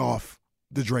took off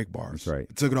the Drake bars. That's right.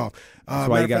 I took it off. That's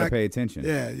why you got to pay attention.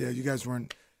 Yeah, you guys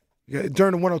weren't.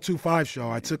 During the 102.5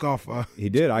 show, I took off. He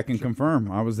did. I can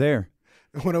confirm. I was there.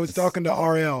 When I was talking to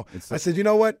RL, I said, you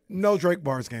know what? No Drake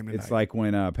bars game tonight. It's like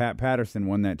when Pat Patterson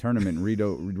won that tournament in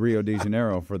Rio de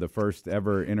Janeiro for the first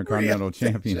ever Intercontinental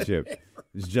Championship.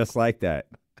 It's just like that.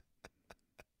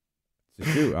 It's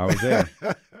a shoot. I was there.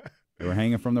 They were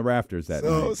hanging from the rafters that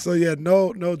night. So yeah,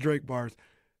 no Drake bars.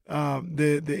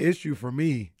 The issue for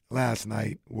me last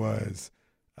night was,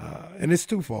 and it's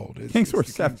twofold. Kings were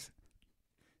 7.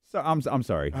 So I'm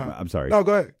sorry. I'm sorry. No,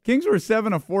 go ahead. Kings were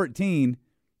 7 of 14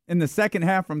 in the second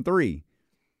half from three.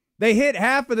 They hit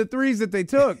half of the threes that they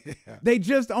took. Yeah. They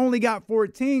just only got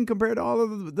 14 compared to all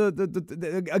of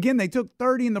the again, they took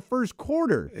 30 in the first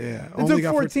quarter. Yeah. They took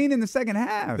 14 in the second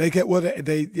half. They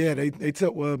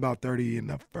took about 30 in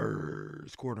the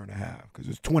first quarter and a half because it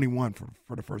was 21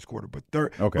 for the first quarter. But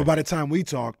but by the time we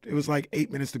talked, it was like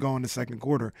 8 minutes to go in the second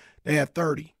quarter. They had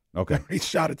 30. Okay. He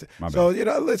shot it. So,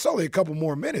 it's only a couple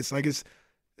more minutes. Like it's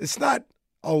not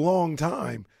a long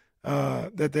time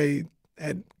that they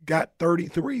had got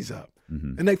 33s up.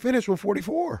 Mm-hmm. And they finished with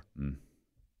 44. Mm.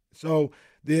 So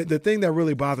the thing that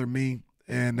really bothered me,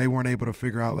 and they weren't able to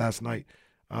figure out last night,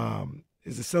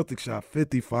 is the Celtics shot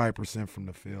 55% from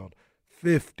the field,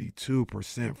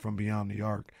 52% from beyond the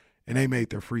arc, and they made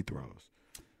their free throws.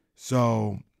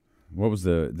 So what was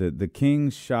the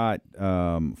Kings shot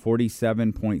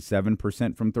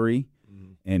 47.7% from three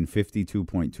and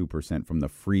 52.2% from the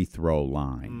free throw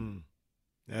line.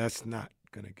 That's not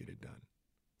going to get it done.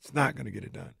 It's not going to get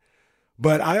it done.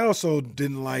 But I also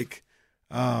didn't like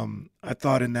I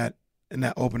thought in that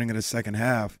opening of the second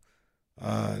half,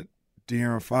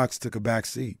 De'Aaron Fox took a back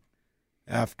seat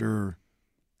after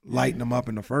lighting them up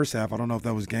in the first half. I don't know if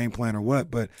that was game plan or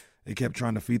what, but they kept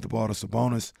trying to feed the ball to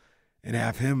Sabonis and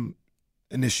have him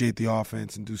initiate the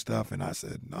offense and do stuff. And I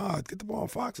said, no, get the ball in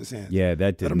Fox's hands. Yeah,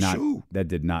 Let him shoot. That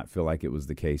did not feel like it was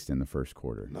the case in the first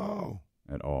quarter. No.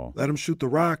 At all. Let him shoot the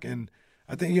rock. And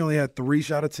I think he only had 3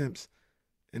 shot attempts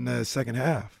in the second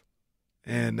half.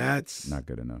 And that's not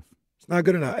good enough. It's not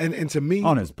good enough. And to me,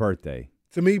 on his birthday.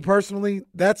 To me personally,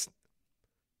 that's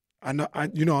I'm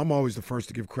always the first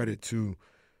to give credit to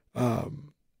the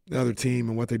other team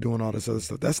and what they do and all this other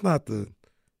stuff. That's not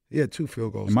he had 2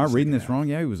 field goals. Am I reading this wrong?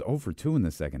 Yeah, he was 0 for 2 in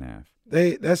the second half.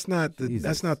 That's not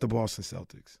the Boston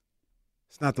Celtics.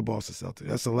 It's not the Boston Celtics.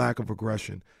 That's a lack of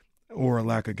aggression or a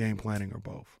lack of game planning or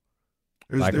both.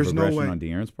 There's no way on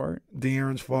De'Aaron's part?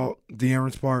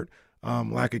 De'Aaron's part,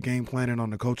 lack of game planning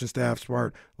on the coaching staff's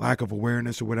part, lack of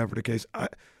awareness or whatever the case.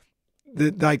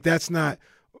 That's not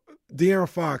 – De'Aaron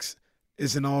Fox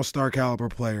is an all-star caliber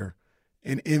player,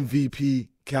 an MVP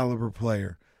caliber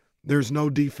player. There's no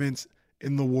defense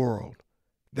in the world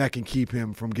that can keep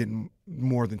him from getting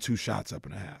more than 2 shots up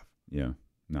and a half. Yeah.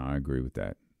 No, I agree with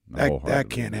that. That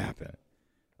can't happen.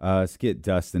 Let's get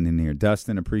Dustin in here.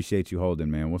 Dustin, appreciate you holding,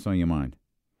 man. What's on your mind?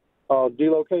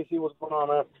 D-Lo, Casey, what's going on,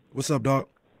 man? What's up, dog?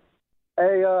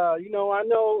 Hey, I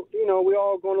know, we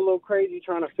all going a little crazy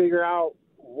trying to figure out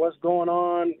what's going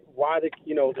on, why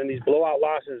and these blowout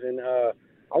losses. And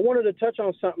I wanted to touch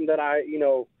on something that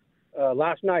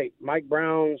last night, Mike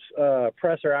Brown's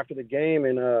presser after the game,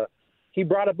 and he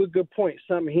brought up a good point.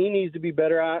 Something he needs to be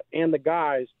better at, and the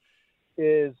guys,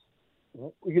 is,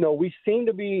 we seem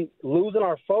to be losing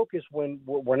our focus when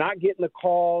we're not getting the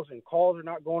calls and calls are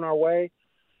not going our way.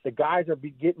 The guys are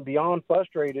getting beyond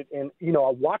frustrated. And,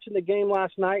 watching the game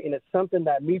last night, and it's something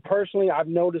that me personally, I've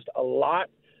noticed a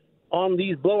lot on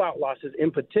these blowout losses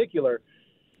in particular,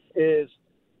 is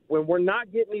when we're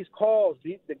not getting these calls,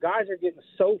 the guys are getting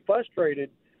so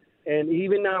frustrated. And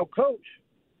even now, coach,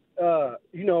 they're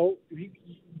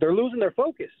losing their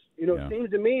focus. It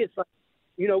seems to me it's like,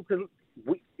 because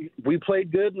we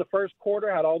played good in the first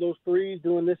quarter, had all those threes,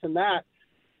 doing this and that.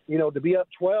 To be up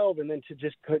 12 and then to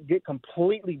just get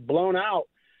completely blown out,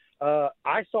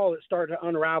 I saw it start to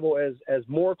unravel as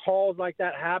more calls like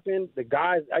that happened. The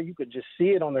guys, you could just see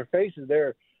it on their faces.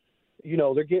 They're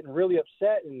getting really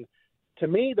upset. And to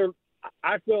me,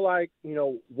 I feel like,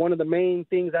 one of the main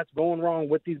things that's going wrong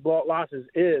with these blowout losses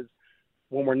is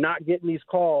when we're not getting these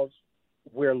calls,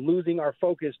 we're losing our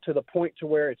focus to the point to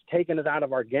where it's taking us out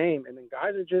of our game. And then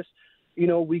guys are just,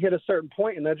 we hit a certain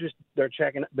point and they're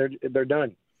checking, they're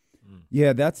done. Yeah,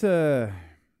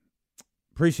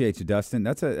 appreciate you, Dustin.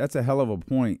 That's a hell of a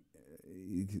point.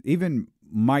 Even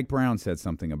Mike Brown said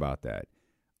something about that.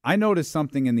 I noticed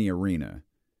something in the arena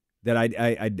that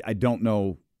I don't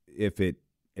know if it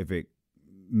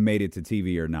made it to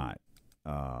TV or not.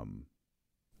 Are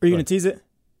you gonna tease it?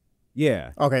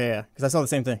 Yeah. Okay, yeah, because I saw the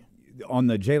same thing on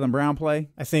the Jaylen Brown play.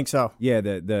 I think so. Yeah,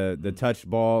 the touched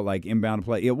ball, like inbound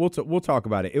play. Yeah, we'll talk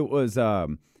about it. It was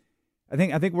I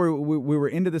think we were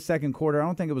into the second quarter. I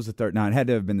don't think it was the third. No, it had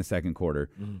to have been the second quarter.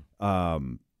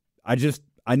 Mm-hmm.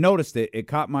 I noticed it. It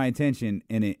caught my attention,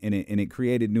 and it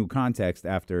created new context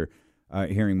after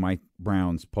hearing Mike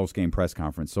Brown's post-game press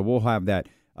conference. So we'll have that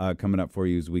coming up for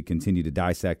you as we continue to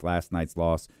dissect last night's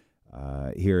loss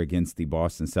here against the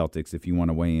Boston Celtics. If you want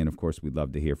to weigh in, of course, we'd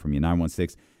love to hear from you.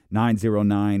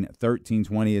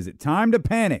 916-909-1320. Is it time to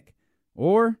panic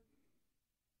or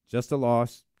just a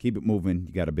loss? Keep it moving.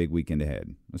 You got a big weekend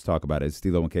ahead. Let's talk about it. It's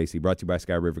D'Lo and Casey, brought to you by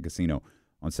Sky River Casino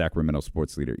on Sacramento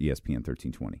Sports Leader ESPN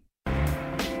 1320.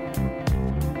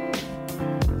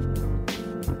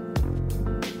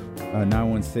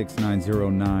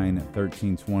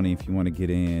 916-909-1320 if you want to get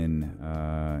in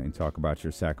and talk about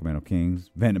your Sacramento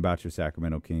Kings, vent about your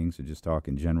Sacramento Kings, or just talk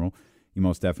in general. You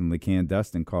most definitely can.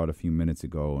 Dustin called a few minutes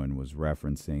ago and was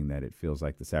referencing that it feels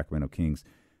like the Sacramento Kings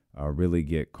really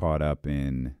get caught up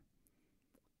in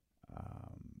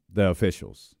the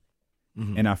officials,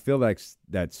 and I feel like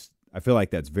that's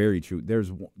very true.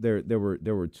 There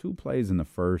were two plays in the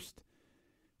first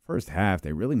half.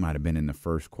 They really might have been in the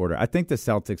first quarter. I think the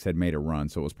Celtics had made a run,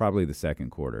 so it was probably the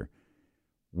second quarter,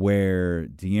 where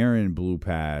De'Aaron blew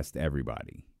past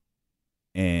everybody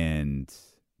and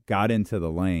got into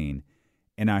the lane.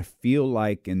 And I feel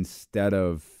like instead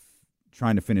of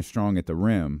trying to finish strong at the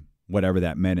rim, whatever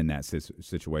that meant in that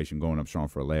situation, going up strong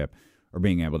for a layup or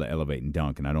being able to elevate and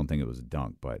dunk, and I don't think it was a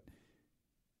dunk, but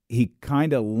he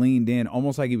kind of leaned in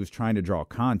almost like he was trying to draw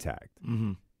contact,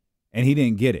 and he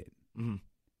didn't get it.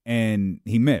 And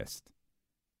he missed.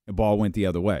 The ball went the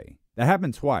other way. That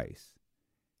happened twice.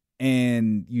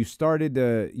 And you started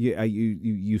to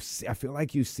I feel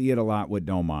like you see it a lot with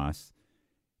Domas,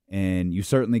 and you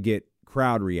certainly get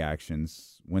crowd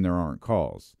reactions when there aren't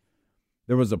calls.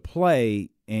 There was a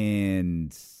play,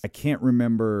 and I can't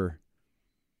remember.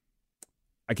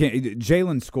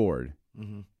 Jalen scored,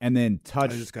 and then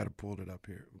touched. I just got to pull it up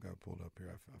here. I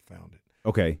found it.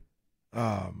 Okay.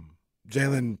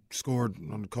 Jalen scored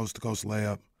on the coast-to-coast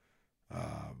layup.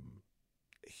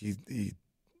 He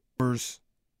scores,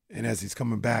 and as he's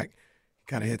coming back, he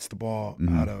kind of hits the ball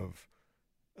out of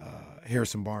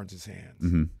Harrison Barnes'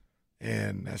 hands.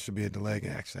 And that should be a delay.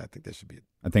 Actually, I think that should be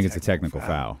it's a technical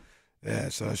foul. Yeah,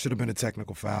 so it should have been a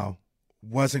technical foul.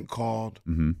 Wasn't called.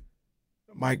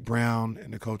 Mike Brown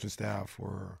and the coaching staff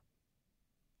were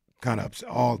kind of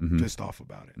pissed off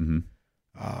about it. And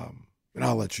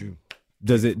I'll let you.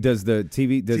 Does the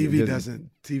TV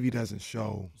TV doesn't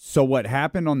show. So what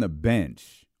happened on the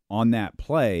bench on that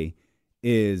play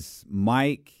is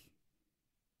Mike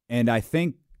and I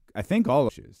think all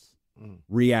of us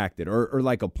reacted, or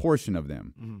like a portion of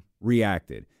them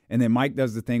reacted. And then Mike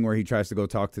does the thing where he tries to go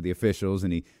talk to the officials,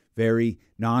 and he very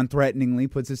non-threateningly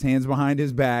puts his hands behind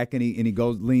his back, and he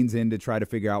leans in to try to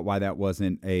figure out why that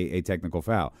wasn't a technical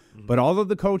foul. But all of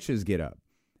the coaches get up.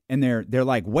 And they're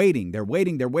like waiting. They're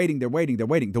waiting.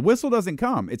 The whistle doesn't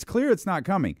come. It's clear it's not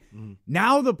coming.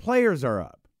 Now the players are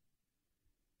up.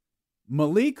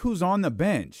 Malik, who's on the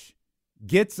bench,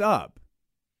 gets up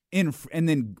and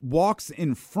then walks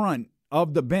in front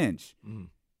of the bench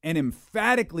and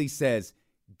emphatically says,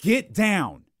 "Get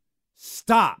down.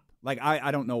 Stop." Like,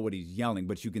 I don't know what he's yelling,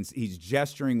 but he's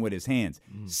gesturing with his hands.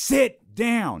 Sit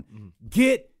down.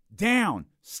 Get down.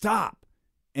 Stop.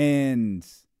 And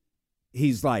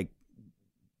he's like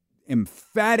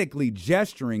emphatically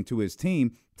gesturing to his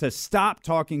team to stop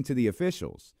talking to the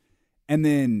officials. And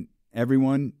then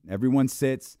everyone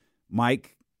sits.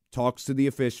 Mike talks to the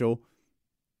official,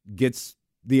 gets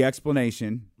the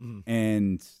explanation,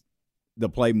 and the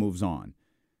play moves on.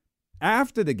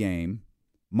 After the game,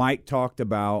 Mike talked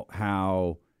about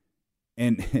how,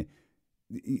 and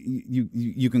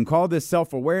you can call this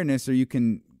self-awareness, or you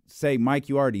can say, Mike,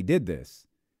 you already did this.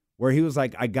 Where he was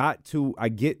like, I get too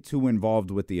involved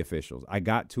with the officials. And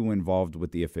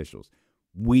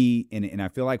I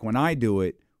feel like when I do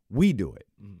it, we do it.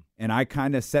 And I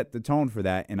kind of set the tone for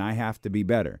that, and I have to be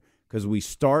better. Because we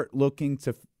start looking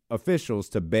to officials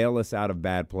to bail us out of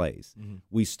bad plays.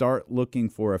 We start looking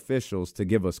for officials to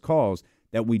give us calls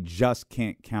that we just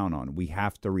can't count on. We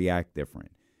have to react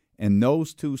different. And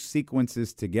those two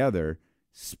sequences together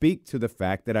speak to the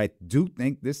fact that I do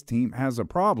think this team has a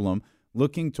problem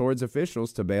looking towards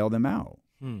officials to bail them out.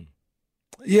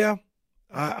 Yeah.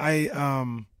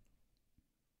 I'm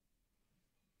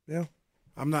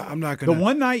not going to. The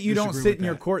one night you don't sit in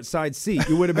your courtside seat,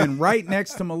 you would have been right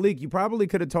next to Malik. You probably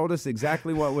could have told us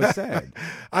exactly what was said.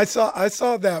 I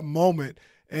saw that moment,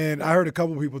 and I heard a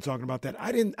couple people talking about that.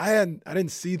 I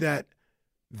didn't see that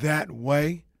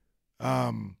way.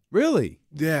 Really?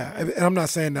 Yeah, and I'm not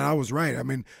saying that I was right. I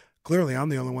mean, clearly I'm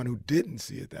the only one who didn't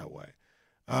see it that way.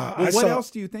 What else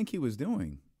do you think he was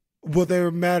doing? Well, they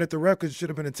were mad at the ref because it should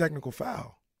have been a technical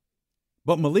foul.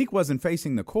 But Malik wasn't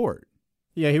facing the court.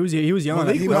 Yeah, he was yelling.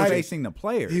 Malik was facing the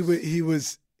players.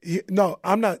 No,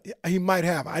 I'm not. He might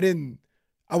have. I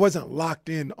wasn't locked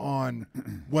in on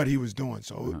what he was doing.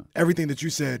 So everything that you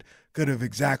said could have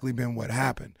exactly been what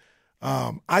happened.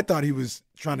 I thought he was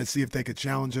trying to see if they could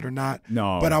challenge it or not.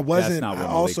 No, but I wasn't. That's not what I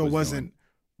Malik also was wasn't doing.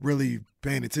 really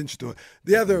paying attention to it.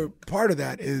 The other part of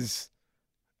that is,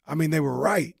 I mean, they were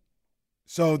right.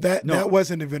 So that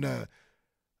wasn't even a.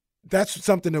 That's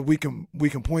something that we can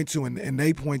point to and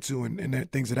they point to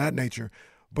and things of that nature.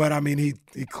 But, I mean, he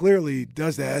clearly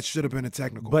does that. That should have been a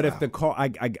technical But foul. if the call,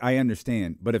 I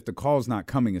understand. But if the call's not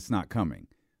coming, it's not coming.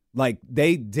 Like,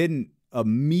 they didn't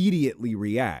immediately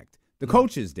react. The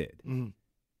coaches did. Mm-hmm.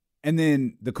 And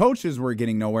then the coaches were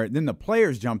getting nowhere. Then the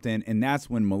players jumped in, and that's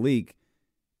when Malik,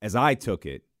 as I took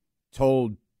it,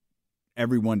 told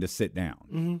everyone to sit down.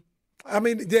 Mm-hmm. I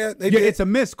mean, it's a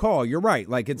missed call. You're right.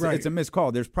 Like it's right. It's a missed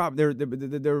call. There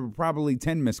were probably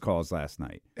 10 missed calls last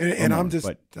night. And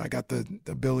I got the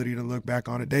ability to look back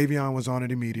on it. Davion was on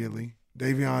it immediately.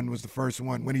 Davion was the first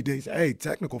one when he did. Hey,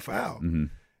 technical foul. Mm-hmm.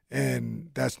 And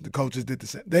that's the coaches did the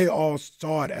same. They all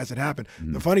saw it as it happened.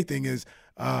 Mm-hmm. The funny thing is,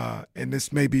 and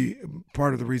this may be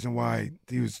part of the reason why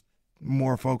he was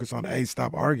more focused on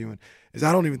stop arguing, is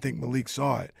I don't even think Malik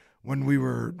saw it.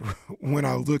 When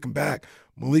I was looking back,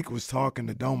 Malik was talking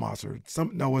to Domas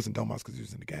it wasn't Domas because he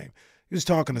was in the game. He was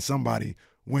talking to somebody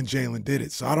when Jalen did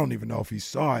it. So I don't even know if he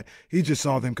saw it. He just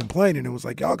saw them complaining and was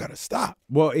like, y'all got to stop.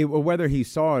 Well, whether he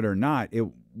saw it or not, it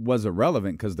was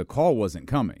irrelevant because the call wasn't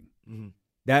coming. Mm-hmm.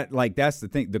 That's the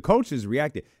thing. The coaches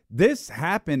reacted. This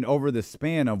happened over the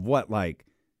span of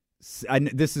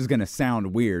this is going to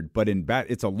sound weird, but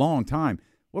it's a long time.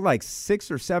 Well, like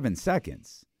 6 or 7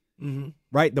 seconds. Mm-hmm.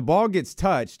 Right? The ball gets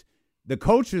touched. The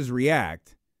coaches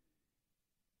react.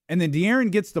 And then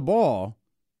De'Aaron gets the ball.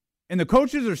 And the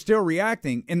coaches are still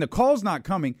reacting. And the call's not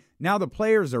coming. Now the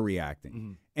players are reacting.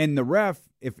 Mm-hmm. And the ref,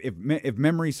 if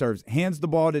memory serves, hands the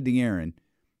ball to De'Aaron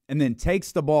and then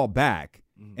takes the ball back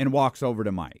and walks over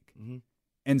to Mike. Mm-hmm.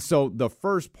 And so the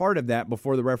first part of that,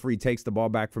 before the referee takes the ball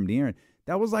back from De'Aaron,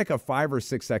 that was like a 5 or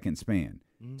 6 second span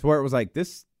to where it was like,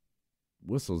 this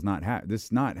whistle's not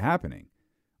happening.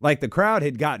 Like the crowd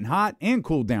had gotten hot and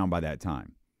cooled down by that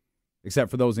time, except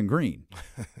for those in green.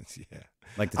 Yeah.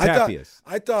 Like the Tappias.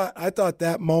 I thought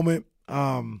that moment,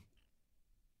 I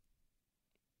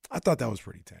thought that was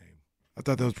pretty tame. I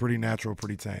thought that was pretty natural,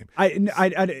 pretty tame.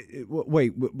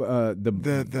 Wait,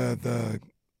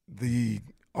 the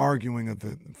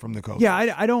arguing from the coach. Yeah,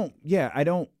 I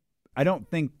don't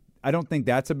think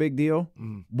that's a big deal.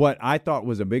 What I thought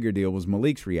was a bigger deal was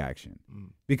Malik's reaction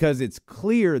because it's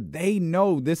clear they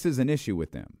know this is an issue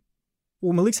with them.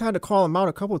 Well, Malik's had to call him out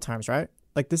a couple of times, right?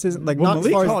 Like this isn't like not Malik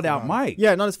as far called out Mike.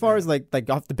 Yeah, not as far as like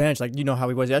off the bench, like you know how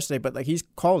he was yesterday, but like he's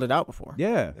called it out before.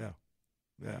 Yeah,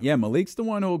 Malik's the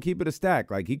one who will keep it a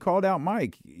stack. Like he called out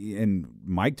Mike, and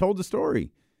Mike told the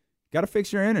story. Got to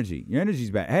fix your energy. Your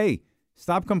energy's bad. Hey,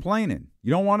 stop complaining.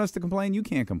 You don't want us to complain. You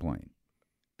can't complain.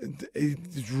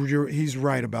 He's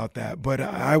right about that, but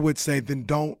I would say then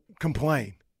don't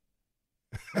complain.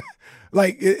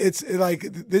 Like it's like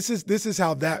this is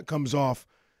how that comes off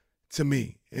to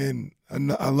me, and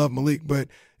I love Malik, but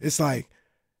it's like,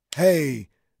 hey,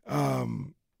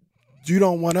 you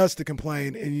don't want us to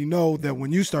complain, and you know that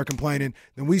when you start complaining,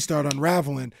 then we start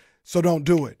unraveling. So don't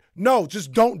do it. No,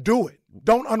 just don't do it.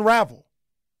 Don't unravel.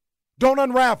 Don't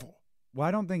unravel. Well,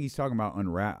 I don't think he's talking about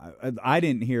unravel. I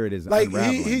didn't hear it as like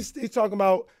unraveling. He's talking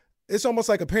about. It's almost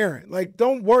like a parent. Like,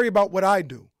 don't worry about what I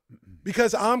do,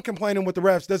 because I'm complaining with the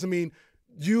refs doesn't mean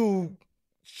you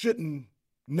shouldn't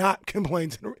not complain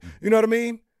to the. You know what I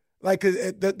mean? Like, 'cause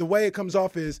the way it comes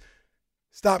off is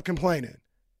stop complaining,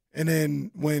 and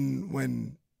then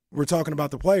when we're talking about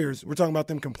the players, we're talking about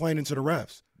them complaining to the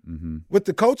refs. Mm-hmm. With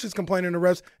the coaches complaining to the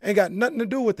refs ain't got nothing to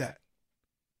do with that.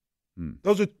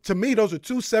 Those are, to me, those are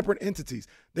two separate entities.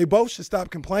 They both should stop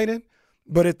complaining,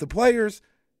 but if the players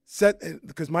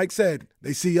because Mike said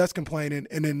they see us complaining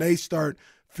and then they start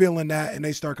feeling that and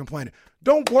they start complaining.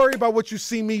 Don't worry about what you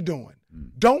see me doing.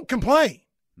 Don't complain.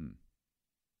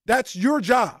 That's your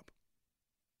job.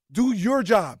 Do your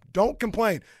job. Don't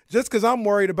complain. Just because I'm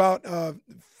worried about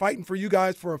fighting for you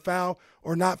guys for a foul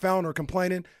or not fouling or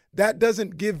complaining, that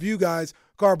doesn't give you guys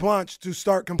carte blanche to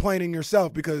start complaining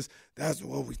yourself, because that's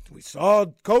what we saw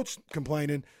coach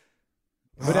complaining.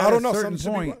 But I don't know.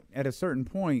 At a certain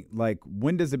point, like,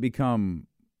 when does it become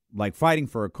like fighting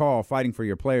for a call, fighting for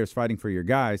your players, fighting for your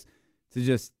guys, to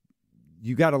just,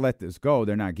 you got to let this go.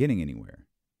 They're not getting anywhere.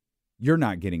 You're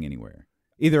not getting anywhere,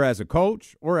 either as a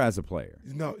coach or as a player.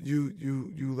 No, you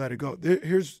let it go.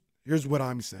 Here's what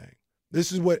I'm saying.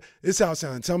 This is how it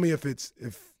sounds. Tell me if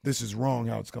this is wrong,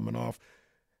 how it's coming off,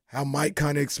 how Mike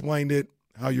kind of explained it,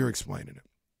 how you're explaining it.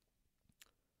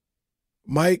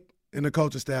 Mike and the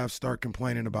coaching staff start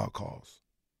complaining about calls.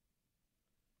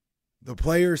 The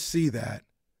players see that,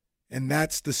 and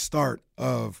that's the start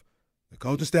of the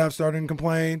coaching staff starting to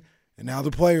complain, and now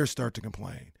the players start to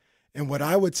complain. And what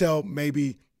I would tell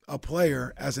maybe a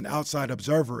player as an outside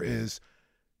observer is,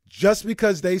 just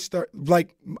because they start,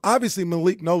 like, obviously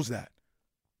Malik knows that.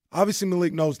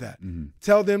 Mm-hmm.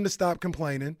 Tell them to stop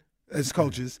complaining. as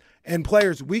coaches and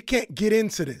players, we can't get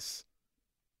into this.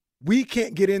 We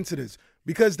can't get into this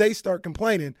because they start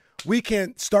complaining. We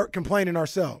can't start complaining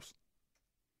ourselves.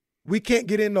 We can't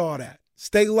get into all that.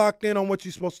 Stay locked in on what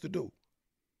you're supposed to do.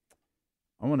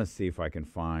 I want to see if I can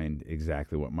find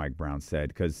exactly what Mike Brown said,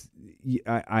 because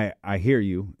I hear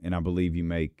you and I believe you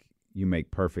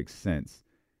make perfect sense.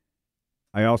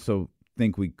 I also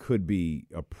think we could be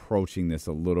approaching this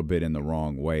a little bit in the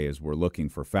wrong way as we're looking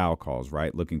for foul calls,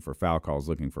 right? Looking for foul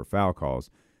calls,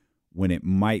 when it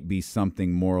might be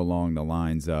something more along the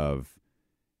lines of,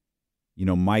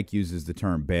 Mike uses the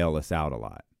term bail us out a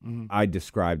lot. Mm-hmm. I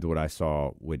described what I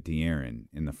saw with De'Aaron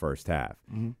in the first half.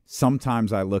 Mm-hmm.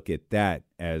 Sometimes I look at that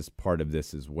as part of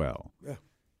this as well. Yeah.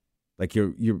 Like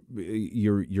you're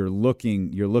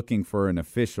looking for an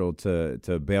official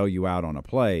to bail you out on a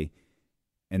play,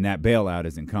 and that bailout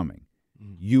isn't coming.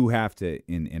 Mm-hmm. You have to,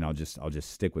 and I'll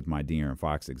just stick with my De'Aaron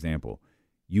Fox example.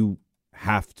 You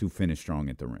have to finish strong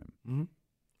at the rim. Mm-hmm.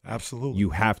 Absolutely.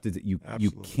 You have to. You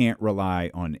can't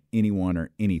rely on anyone or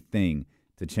anything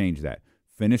to change that.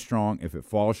 Finish strong. If it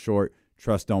falls short,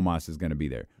 trust Domas is going to be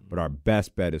there. But our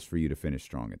best bet is for you to finish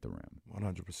strong at the rim.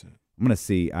 100%. I'm going to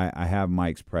see. I have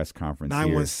Mike's press conference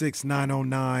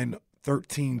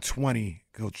 916-909-1320,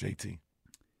 Coach JT.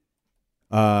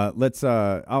 Let's.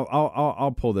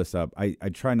 I'll pull this up. I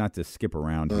try not to skip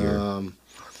around here,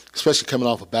 especially coming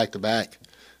off a back-to-back.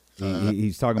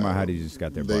 He's talking about how they just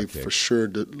got their butt kicked. They for sure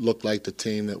looked like the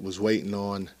team that was waiting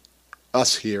on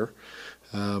us here.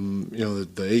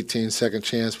 The 18 second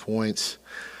chance points,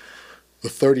 the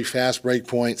 30 fast break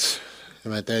points. I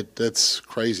mean, that's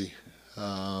crazy.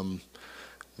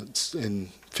 It's in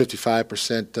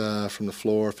 55% from the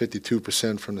floor,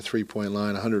 52% from the 3-point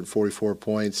line, 144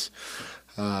 points.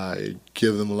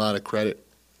 Give them a lot of credit.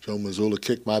 Joe Mazzulla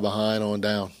kicked my behind on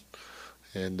down,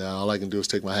 and all I can do is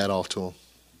take my hat off to him.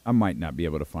 I might not be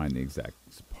able to find the exact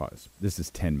pause. This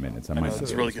is 10 minutes.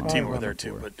 It's a really good team over there,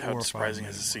 too, but how surprising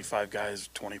is to see 5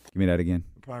 guys, 20 points? Give me that again.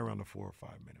 Probably around the 4 or 5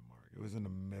 minute mark. It was in the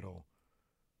middle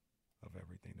of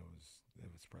everything. It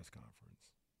was press conference.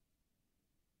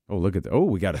 Oh, look at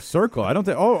we got a circle. I don't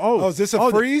think. Oh, is this a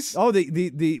freeze?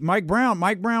 The Mike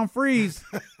Brown freeze.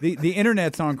 the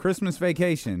internet's on Christmas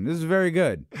vacation. This is very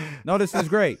good. No, this is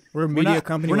great. We're a media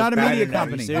company. We're not a media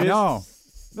company. No,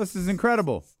 this is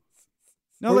incredible.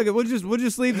 No, look, we'll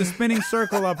just leave the spinning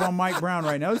circle up on Mike Brown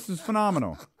right now. This is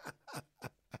phenomenal.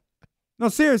 No,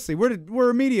 seriously, we're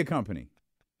a media company.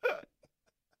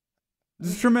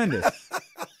 This is tremendous.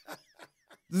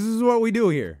 This is what we do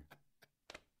here.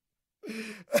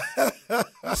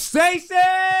 Stacy!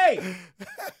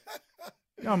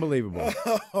 Unbelievable.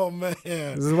 Oh man,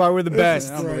 this is why we're the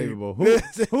best. Unbelievable.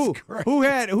 Who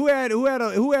had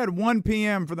 1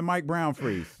 p.m. for the Mike Brown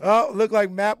freeze? Oh, looked like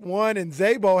Map 1 and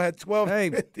Zabo had 12.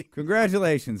 Hey,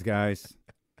 congratulations, guys.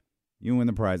 You win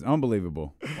the prize.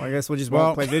 Unbelievable. Well, I guess we'll just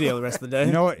won't play video the rest of the day.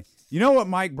 You know what? You know what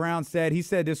Mike Brown said? He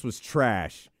said this was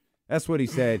trash. That's what he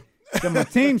said. My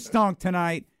team stunk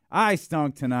tonight. I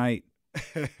stunk tonight.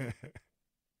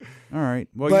 All right.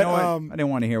 Well, you know what? I didn't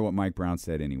want to hear what Mike Brown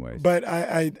said anyways. But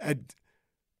I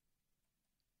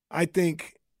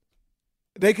think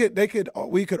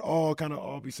we could all kind of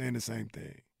all be saying the same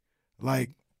thing. Like,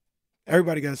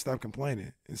 everybody got to stop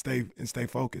complaining and stay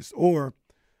focused. Or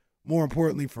more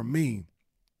importantly for me,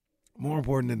 more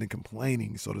important than the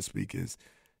complaining, so to speak, is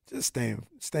just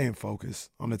staying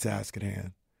focused on the task at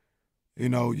hand.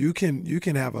 You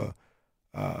can have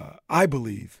I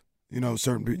believe,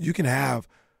 you can have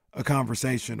a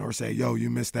conversation or say, yo, you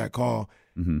missed that call,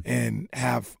 and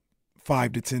have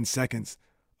 5 to 10 seconds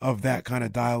of that kind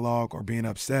of dialogue or being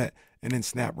upset, and then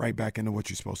snap right back into what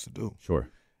you're supposed to do. Sure.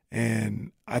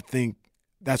 And I think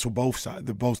that's what both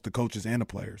sides, both the coaches and the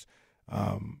players,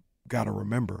 got to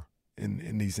remember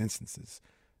in these instances.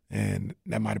 And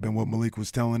that might have been what Malik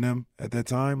was telling them at that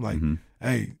time. Like,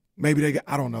 hey, maybe they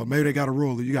got a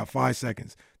rule that you got 5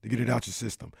 seconds to get it out your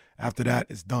system. After that,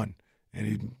 it's done. And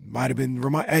he might have been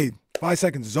hey, 5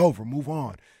 seconds is over, move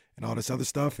on, and all this other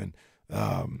stuff. And,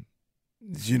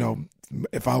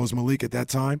 if I was Malik at that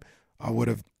time, I would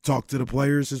have talked to the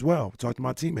players as well, talked to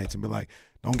my teammates and be like,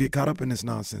 don't get caught up in this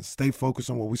nonsense. Stay focused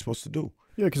on what we're supposed to do.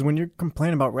 Yeah, because when you're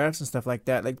complaining about refs and stuff like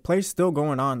that, like, play's still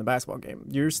going on in the basketball game.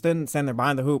 You're standing there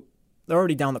behind the hoop. They're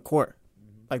already down the court.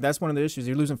 Like, that's one of the issues.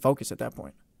 You're losing focus at that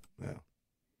point. Yeah.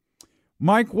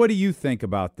 Mike, what do you think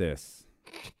about this?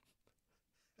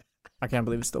 I can't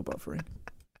believe it's still buffering.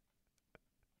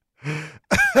 Did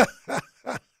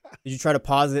you try to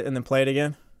pause it and then play it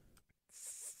again?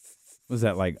 Was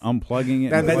that like unplugging it?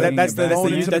 That's the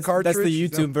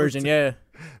YouTube version, yeah.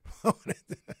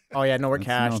 Oh, yeah, no, we're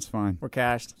cashed. No, it's fine. We're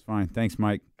cashed. It's fine. Thanks,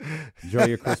 Mike. Enjoy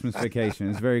your Christmas vacation.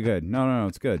 It's very good. No,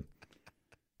 it's good.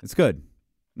 It's good.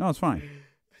 No, it's fine.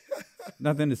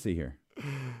 Nothing to see here.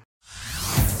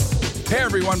 Hey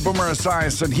everyone, Boomer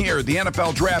Esiason here. The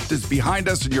NFL Draft is behind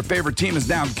us and your favorite team is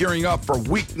now gearing up for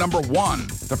week number 1.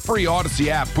 The free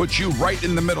Odyssey app puts you right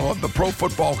in the middle of the pro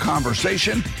football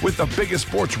conversation with the biggest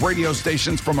sports radio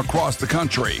stations from across the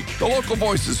country. The local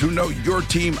voices who know your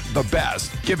team the best,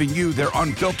 giving you their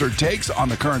unfiltered takes on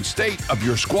the current state of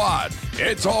your squad.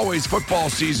 It's always football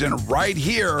season right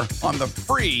here on the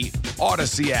free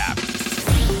Odyssey app.